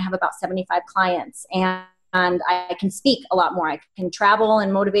 Right now I have about 75 clients, and I can speak a lot more. I can travel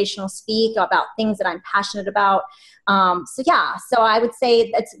and motivational speak about things that I'm passionate about. So I would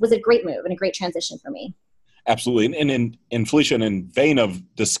say that was a great move and a great transition for me. Absolutely. And Felicia, in vein of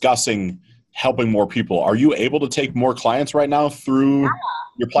discussing helping more people, are you able to take more clients right now through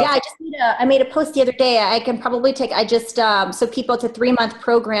your platform? Yeah, I made a post the other day. I can probably take, so people, it's a 3-month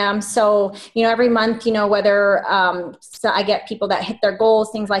program. So, every month, whether, so I get people that hit their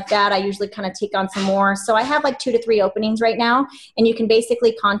goals, things like that. I usually kind of take on some more. So I have like 2 to 3 openings right now, and you can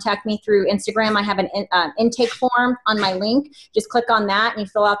basically contact me through Instagram. I have an intake form on my link. Just click on that and you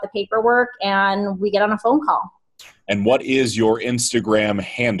fill out the paperwork and we get on a phone call. And what is your Instagram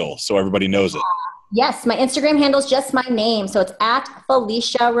handle so everybody knows it? Yes, my Instagram handle is just my name. So it's at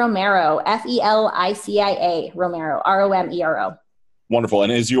Felicia Romero, Felicia Romero, Romero. Wonderful.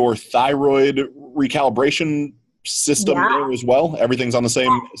 And is your thyroid recalibration system there as well? Everything's on the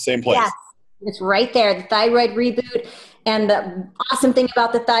same place? Yes, it's right there, the thyroid reboot. And the awesome thing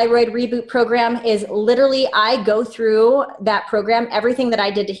about the thyroid reboot program is literally I go through that program, everything that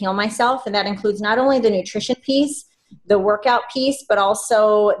I did to heal myself. And that includes not only the nutrition piece, the workout piece, but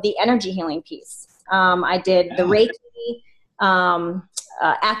also the energy healing piece. I did the Reiki,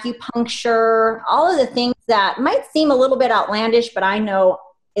 acupuncture, all of the things that might seem a little bit outlandish, but I know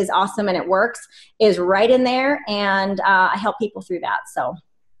is awesome and it works, is right in there. And I help people through that. So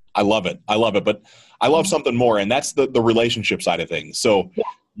I love it. But I love something more, and that's the relationship side of things. So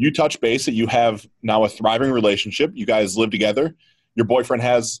you touch base that you have now a thriving relationship. You guys live together. Your boyfriend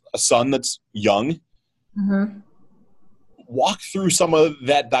has a son that's young. Mm-hmm. Walk through some of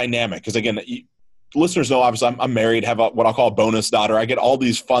that dynamic. Because again, listeners know, obviously, I'm married, have what I'll call a bonus daughter. I get all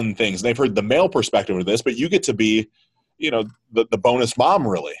these fun things. And they've heard the male perspective of this, but you get to be, the bonus mom,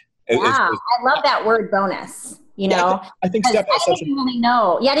 really. Yeah, I love that word bonus. I think step has such even really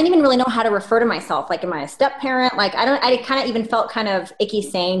know. Yeah, I didn't even really know how to refer to myself. Like, am I a step parent? Like, I kind of even felt kind of icky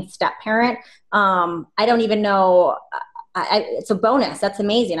saying step parent. I don't even know. It's a bonus. That's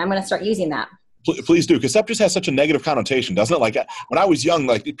amazing. I'm going to start using that. Please do, because step just has such a negative connotation, doesn't it? Like when I was young,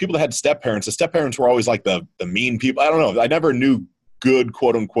 like people that had step parents, the step parents were always like the mean people. I don't know. I never knew good,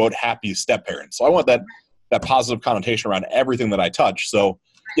 quote unquote, happy step parents. So I want that positive connotation around everything that I touch. So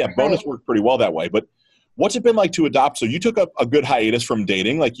yeah, bonus worked pretty well that way. But what's it been like to adopt? So you took a good hiatus from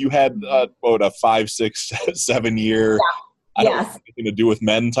dating. Like you had a 5, 6, 7 year, I don't have anything to do with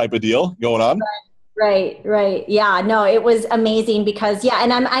men type of deal going on. Right. Yeah, no, it was amazing because,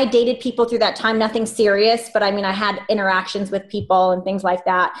 and I dated people through that time, nothing serious, but I mean, I had interactions with people and things like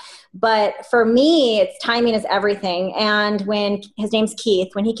that. But for me, it's timing is everything. And when his name's Keith,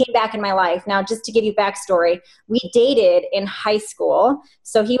 when he came back in my life, now just to give you backstory, we dated in high school.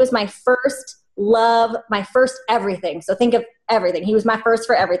 So he was my first love, my first everything. So think of everything. He was my first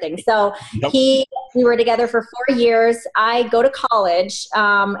for everything. So we were together for 4 years. I go to college,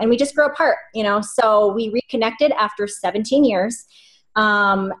 and we just grew apart, so we reconnected after 17 years.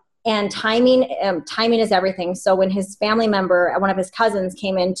 And timing is everything. So when his family member, one of his cousins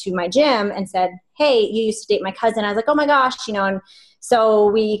came into my gym and said, "Hey, you used to date my cousin." I was like, "Oh my gosh," and so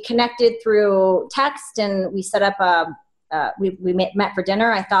we connected through text and we set up we met for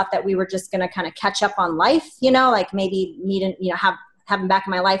dinner. I thought that we were just going to kind of catch up on life, like maybe meet and, have him back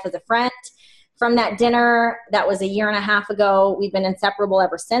in my life as a friend. From that dinner, that was 1.5 years ago. We've been inseparable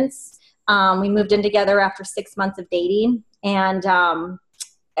ever since. We moved in together after 6 months of dating, and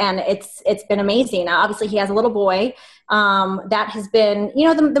it's been amazing. Now, obviously, he has a little boy. That has been,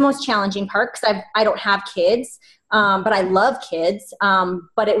 the most challenging part because I don't have kids. But I love kids.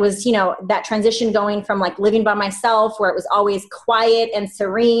 But it was, that transition going from like living by myself where it was always quiet and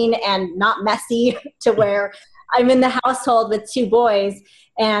serene and not messy to where I'm in the household with 2 boys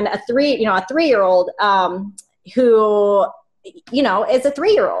and a 3-year-old, who, is a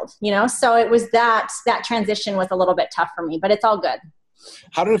 3-year-old, so it was that transition was a little bit tough for me, but it's all good.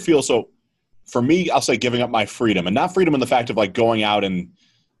 How did it feel? So for me, I'll say giving up my freedom, and not freedom in the fact of like going out and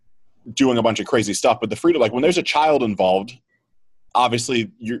doing a bunch of crazy stuff, but the freedom, like when there's a child involved,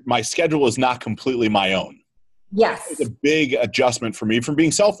 obviously my schedule is not completely my own. Yes. It's a big adjustment for me from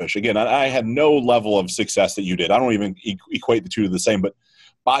being selfish. Again, I had no level of success that you did. I don't even equate the two to the same, but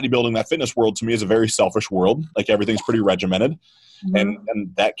bodybuilding, that fitness world to me is a very selfish world. Like everything's pretty regimented. Mm-hmm.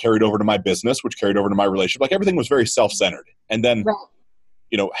 And that carried over to my business, which carried over to my relationship. Like everything was very self-centered. And then,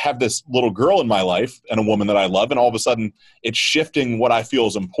 have this little girl in my life and a woman that I love. And all of a sudden it's shifting what I feel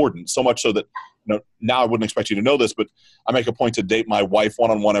is important, so much so that now I wouldn't expect you to know this, but I make a point to date my wife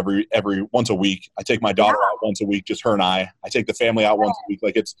one-on-one every once a week. I take my daughter out once a week, just her and I take the family out once a week.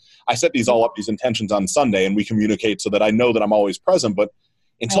 Like I set these intentions on Sunday, and we communicate so that I know that I'm always present. But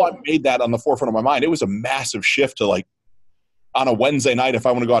until I made that on the forefront of my mind, it was a massive shift to like on a Wednesday night, if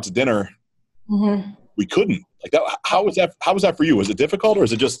I want to go out to dinner, we couldn't. Like that. How was that for you? Was it difficult, or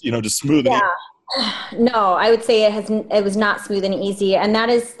is it just, just smooth and easy? No, I would say it was not smooth and easy. And that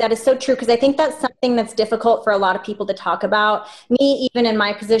is so true. Cause I think that's something that's difficult for a lot of people to talk about. Me, even in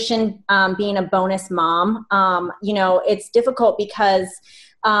my position, being a bonus mom, it's difficult because,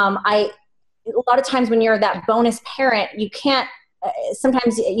 a lot of times when you're that bonus parent, you can't,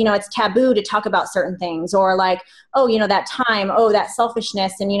 sometimes, it's taboo to talk about certain things, or like, that time, that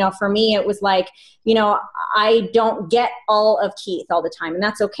selfishness. And, for me, it was like, I don't get all of Keith all the time, and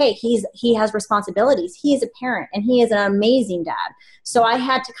that's okay. He has responsibilities. He is a parent, and he is an amazing dad. So I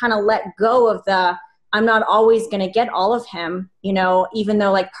had to kind of let go of I'm not always going to get all of him, even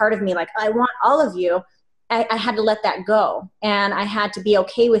though like part of me, like, I want all of you. I had to let that go, and I had to be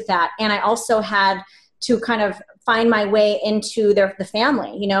okay with that. And I also had to kind of find my way into the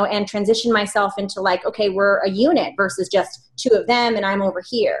family, and transition myself into like, okay, we're a unit versus just two of them and I'm over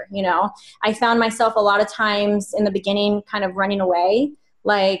here. I found myself a lot of times in the beginning kind of running away.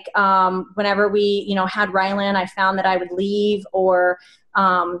 Like whenever we, had Rylan, I found that I would leave or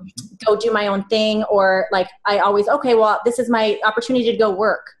go do my own thing, or like I always, okay, well, this is my opportunity to go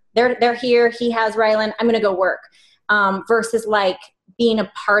work. They're here. He has Rylan. I'm going to go work. Versus like being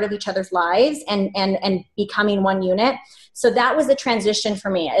a part of each other's lives and becoming one unit. So that was the transition for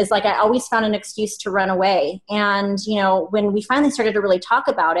me, is like I always found an excuse to run away. And, when we finally started to really talk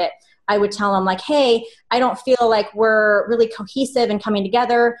about it, I would tell him like, hey, I don't feel like we're really cohesive and coming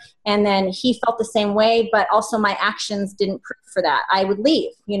together. And then he felt the same way, but also my actions didn't prove for that. I would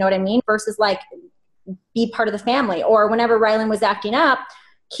leave, you know what I mean? Versus like be part of the family. Or whenever Rylan was acting up,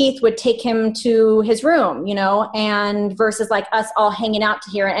 Keith would take him to his room, and versus like us all hanging out to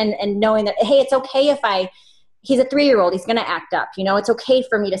here and knowing that, hey, it's okay he's a 3-year-old, he's going to act up, it's okay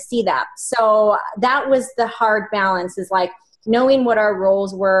for me to see that. So that was the hard balance, is like knowing what our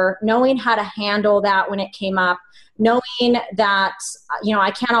roles were, knowing how to handle that when it came up, knowing that,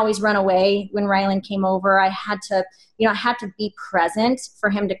 I can't always run away. When Rylan came over, I had to be present for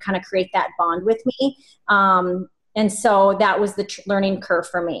him to kind of create that bond with me. And so that was the learning curve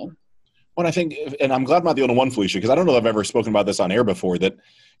for me. Well, I think, and I'm glad I'm not the only one, Felicia, because I don't know if I've ever spoken about this on air before, that,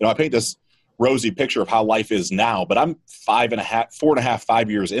 I paint this rosy picture of how life is now, but I'm 5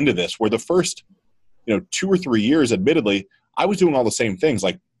 years into this, where the first, 2 or 3 years, admittedly, I was doing all the same things,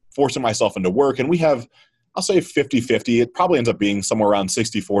 like forcing myself into work. And we have, I'll say 50-50. It probably ends up being somewhere around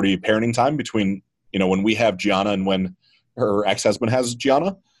 60-40 parenting time between, when we have Gianna and when her ex-husband has Gianna.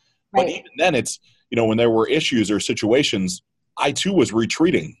 Right. But even then it's, when there were issues or situations, I too was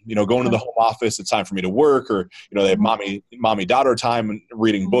retreating, going to the home office. It's time for me to work, or, they have mommy daughter time and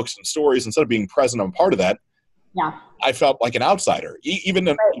reading books and stories. Instead of being present and part of that, I felt like an outsider. Even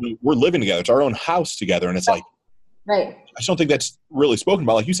though we're living together, it's our own house together. And it's like, I just don't think that's really spoken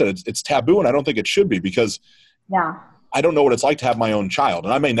about. Like you said, it's taboo, and I don't think it should be, because I don't know what it's like to have my own child,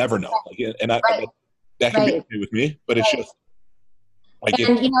 and I may never know. Like, and that can be okay with me, but it's just, like,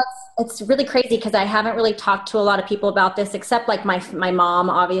 and it's really crazy, because I haven't really talked to a lot of people about this, except like my mom,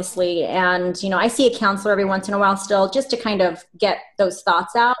 obviously. And, I see a counselor every once in a while still, just to kind of get those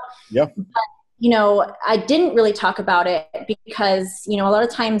thoughts out. Yeah. But, I didn't really talk about it because, a lot of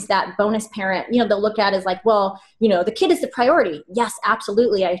times that bonus parent, they'll look at it as like, well, the kid is the priority. Yes,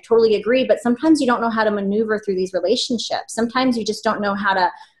 absolutely. I totally agree. But sometimes you don't know how to maneuver through these relationships. Sometimes you just don't know how to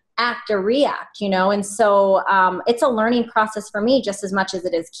act or react, and so it's a learning process for me just as much as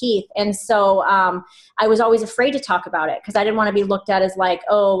it is Keith. And so I was always afraid to talk about it, because I didn't want to be looked at as like,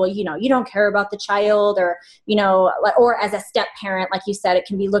 oh, well, you don't care about the child, or or as a step parent, like you said, it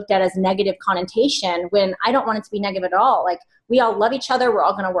can be looked at as negative connotation, when I don't want it to be negative at all. Like, we all love each other. We're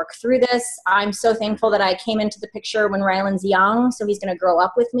all going to work through this. I'm so thankful that I came into the picture when Rylan's young, so he's going to grow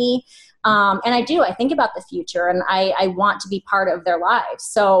up with me. And I think about the future, and I want to be part of their lives.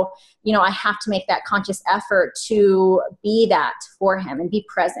 So, I have to make that conscious effort to be that for him and be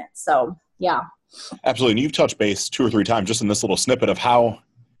present. So, yeah. Absolutely. And you've touched base 2 or 3 times just in this little snippet of how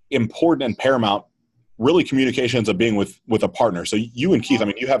important and paramount really communication ends up being with a partner. So you and Keith, I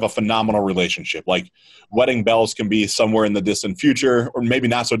mean, you have a phenomenal relationship. Like, wedding bells can be somewhere in the distant future, or maybe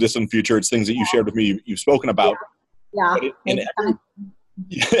not so distant future. It's things that you shared with me, you've spoken about. Yeah.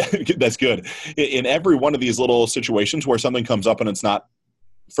 That's good. In every one of these little situations where something comes up and it's not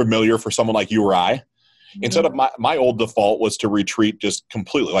familiar for someone like you or I, Instead of my old default was to retreat just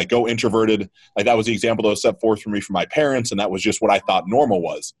completely, like go introverted. Like that was the example that was set forth for me from my parents. And that was just what I thought normal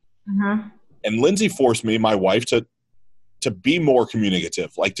was. And Lindsay forced me, my wife, to be more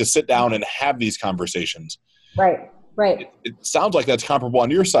communicative, like to sit down and have these conversations. Right. It sounds like that's comparable on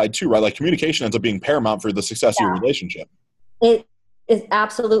your side too, right? Like communication ends up being paramount for the success of your relationship. It is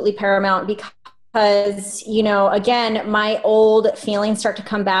absolutely paramount because, you know, again, my old feelings start to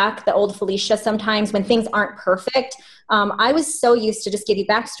come back, the old Felicia sometimes when things aren't perfect. I was so used to, just give you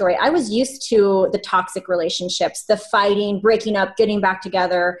backstory, I was used to the toxic relationships, the fighting, breaking up, getting back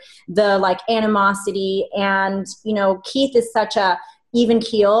together, the like animosity. And, you know, Keith is such a even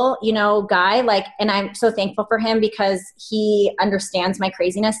keel, you know, guy, like, and I'm so thankful for him because he understands my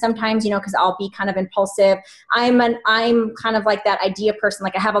craziness sometimes, you know, cause I'll be kind of impulsive. I'm kind of like that idea person.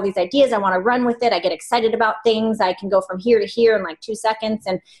 Like I have all these ideas. I want to run with it. I get excited about things. I can go from here to here in like 2 seconds.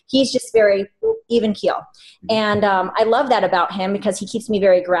 And he's just very even keel. And I love that about him because he keeps me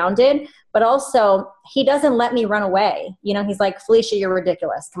very grounded, but also he doesn't let me run away. You know, he's like, Felicia, you're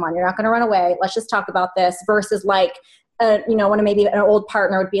ridiculous. Come on, you're not going to run away. Let's just talk about this versus like, you know, when maybe an old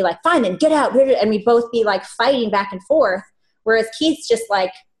partner would be like, fine, then get out. And we both be like fighting back and forth. Whereas Keith's just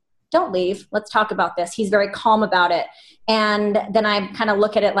like, don't leave. Let's talk about this. He's very calm about it. And then I kind of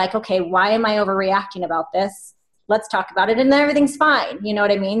look at it like, okay, why am I overreacting about this? Let's talk about it. And then everything's fine. You know what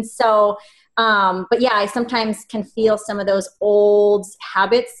I mean? So, but yeah, I sometimes can feel some of those old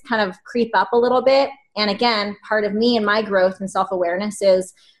habits kind of creep up a little bit. And again, part of me and my growth and self-awareness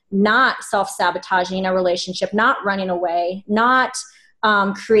is not self-sabotaging a relationship, not running away, not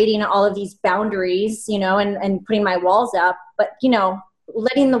creating all of these boundaries, you know, and putting my walls up, but, you know,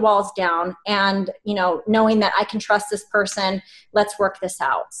 letting the walls down and, you know, knowing that I can trust this person. Let's work this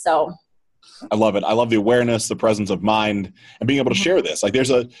out. So I love it. I love the awareness, the presence of mind, and being able to share this. Like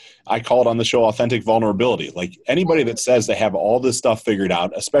I call it on the show, authentic vulnerability. Like anybody that says they have all this stuff figured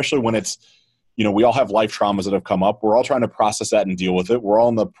out, especially when it's, you know, we all have life traumas that have come up. We're all trying to process that and deal with it. We're all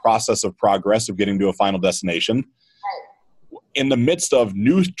in the process of progress of getting to a final destination. Right. In the midst of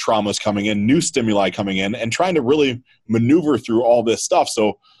new traumas coming in, new stimuli coming in, and trying to really maneuver through all this stuff.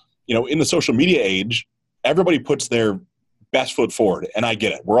 So, you know, in the social media age, everybody puts their best foot forward. And I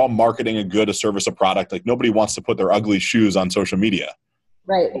get it. We're all marketing a good, a service, a product. Like nobody wants to put their ugly shoes on social media.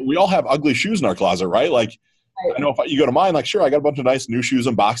 Right. But we all have ugly shoes in our closet, right? Like, I know if you go to mine, like, sure, I got a bunch of nice new shoes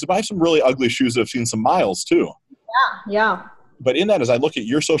and boxes, but I have some really ugly shoes that have seen some miles too. Yeah. But in that, as I look at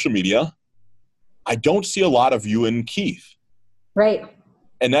your social media, I don't see a lot of you and Keith. Right.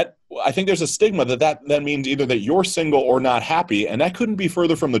 And that, I think there's a stigma that means either that you're single or not happy, and that couldn't be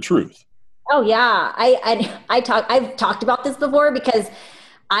further from the truth. Oh yeah. I've talked about this before because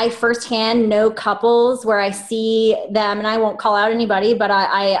I firsthand know couples where I see them, and I won't call out anybody, but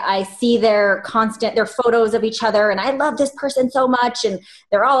I see their photos of each other, and I love this person so much, and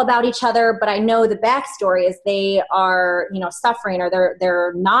they're all about each other, but I know the backstory is they are, you know, suffering, or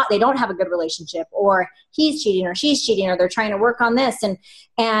they don't have a good relationship, or he's cheating or she's cheating, or they're trying to work on this.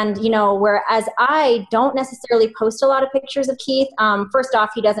 And, you know, whereas I don't necessarily post a lot of pictures of Keith. First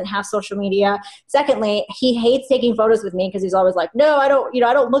off, he doesn't have social media. Secondly, he hates taking photos with me because he's always like, no, I don't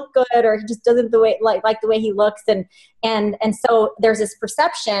look good, or he just doesn't like the way he looks. And so there's this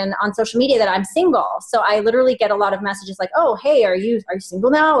perception on social media that I'm single. So I literally get a lot of messages like, oh, hey, are you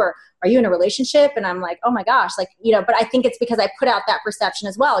single now? Or are you in a relationship? And I'm like, oh my gosh, like, you know, but I think it's because I put out that perception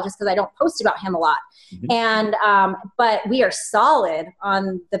as well, just because I don't post about him a lot. Mm-hmm. And, but we are solid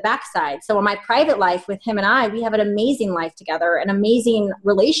on the backside. So in my private life with him and I, we have an amazing life together, an amazing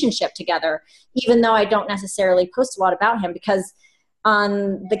relationship together, even though I don't necessarily post a lot about him, because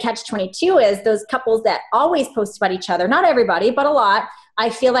on the catch-22 is those couples that always post about each other, not everybody, but a lot. I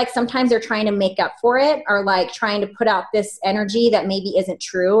feel like sometimes they're trying to make up for it, or like trying to put out this energy that maybe isn't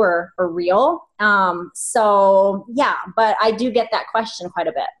true or real. So yeah, but I do get that question quite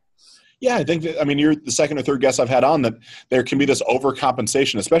a bit. Yeah, I think that, I mean, you're the second or third guest I've had on that there can be this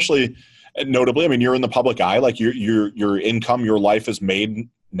overcompensation, especially notably. I mean, you're in the public eye, like your income, your life is made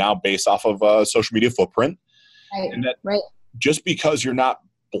now based off of a social media footprint. Right. And that right. Just because you're not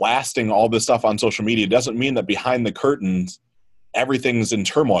blasting all this stuff on social media doesn't mean that behind the curtains everything's in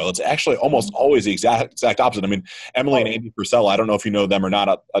turmoil. It's actually almost always the exact opposite. I mean, Emily and Andy Purcell, I don't know if you know them or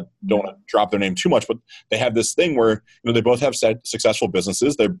not. I don't want to drop their name too much, but they have this thing where, you know, they both have successful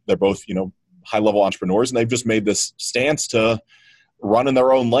businesses. They're both, you know, high-level entrepreneurs, and they've just made this stance to run in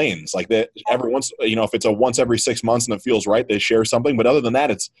their own lanes. Like that every once, you know, if it's a once every 6 months and it feels right, they share something. But other than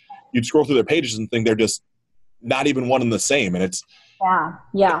that, you'd scroll through their pages and think they're just not even one and the same. And it's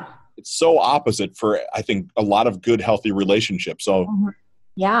so opposite for, I think, a lot of good, healthy relationships. So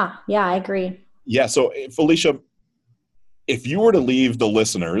yeah, I agree. Yeah. So Felicia, if you were to leave the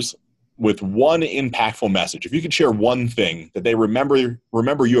listeners with one impactful message, if you could share one thing that they remember you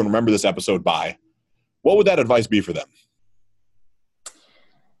and remember this episode by, what would that advice be for them?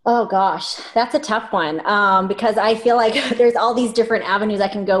 Oh gosh, that's a tough one, because I feel like there's all these different avenues I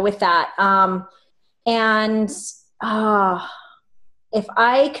can go with that. And if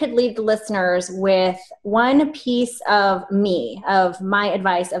I could leave the listeners with one piece of my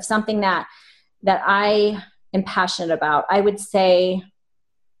advice, of something that I am passionate about, I would say,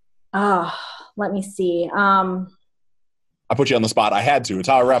 let me see. I put you on the spot. I had to. It's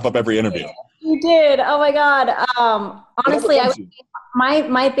how I wrap up every interview. You did. Oh my God. Honestly,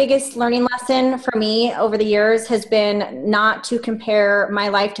 my biggest learning lesson for me over the years has been not to compare my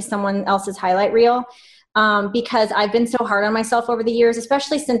life to someone else's highlight reel. Because I've been so hard on myself over the years,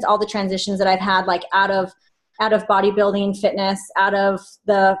 especially since all the transitions that I've had, like out of bodybuilding, fitness, out of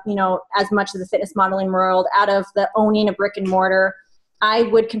the, as much of the fitness modeling world, out of the owning a brick and mortar. I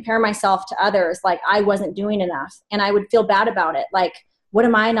would compare myself to others. Like I wasn't doing enough, and I would feel bad about it. Like, what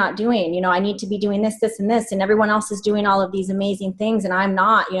am I not doing? I need to be doing this, this, and this, and everyone else is doing all of these amazing things, and I'm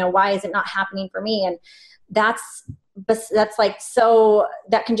not. Why is it not happening for me? And that's like, so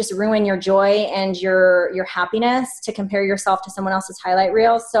that can just ruin your joy and your happiness to compare yourself to someone else's highlight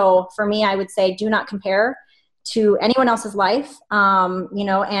reel. So for me, I would say, do not compare to anyone else's life,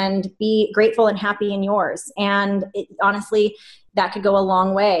 and be grateful and happy in yours. And honestly, that could go a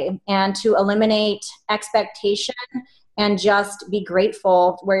long way. And to eliminate expectation and just be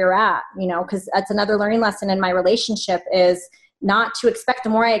grateful where you're at, because that's another learning lesson in my relationship, is not to expect. The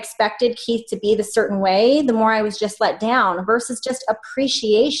more I expected Keith to be the certain way, the more I was just let down, versus just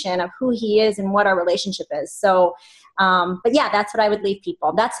appreciation of who he is and what our relationship is. So, but yeah, that's what I would leave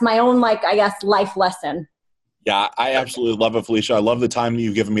people. That's my own, life lesson. Yeah, I absolutely love it, Felicia. I love the time that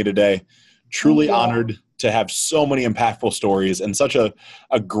you've given me today. Truly honored to have so many impactful stories and such a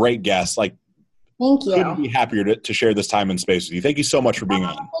great guest. Thank you. Couldn't be happier to share this time and space with you. Thank you so much for being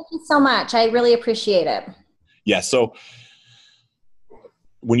on. Thank you so much. I really appreciate it. Yeah, so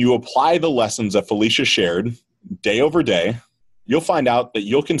when you apply the lessons that Felicia shared day over day, you'll find out that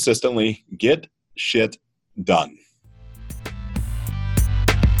you'll consistently get shit done.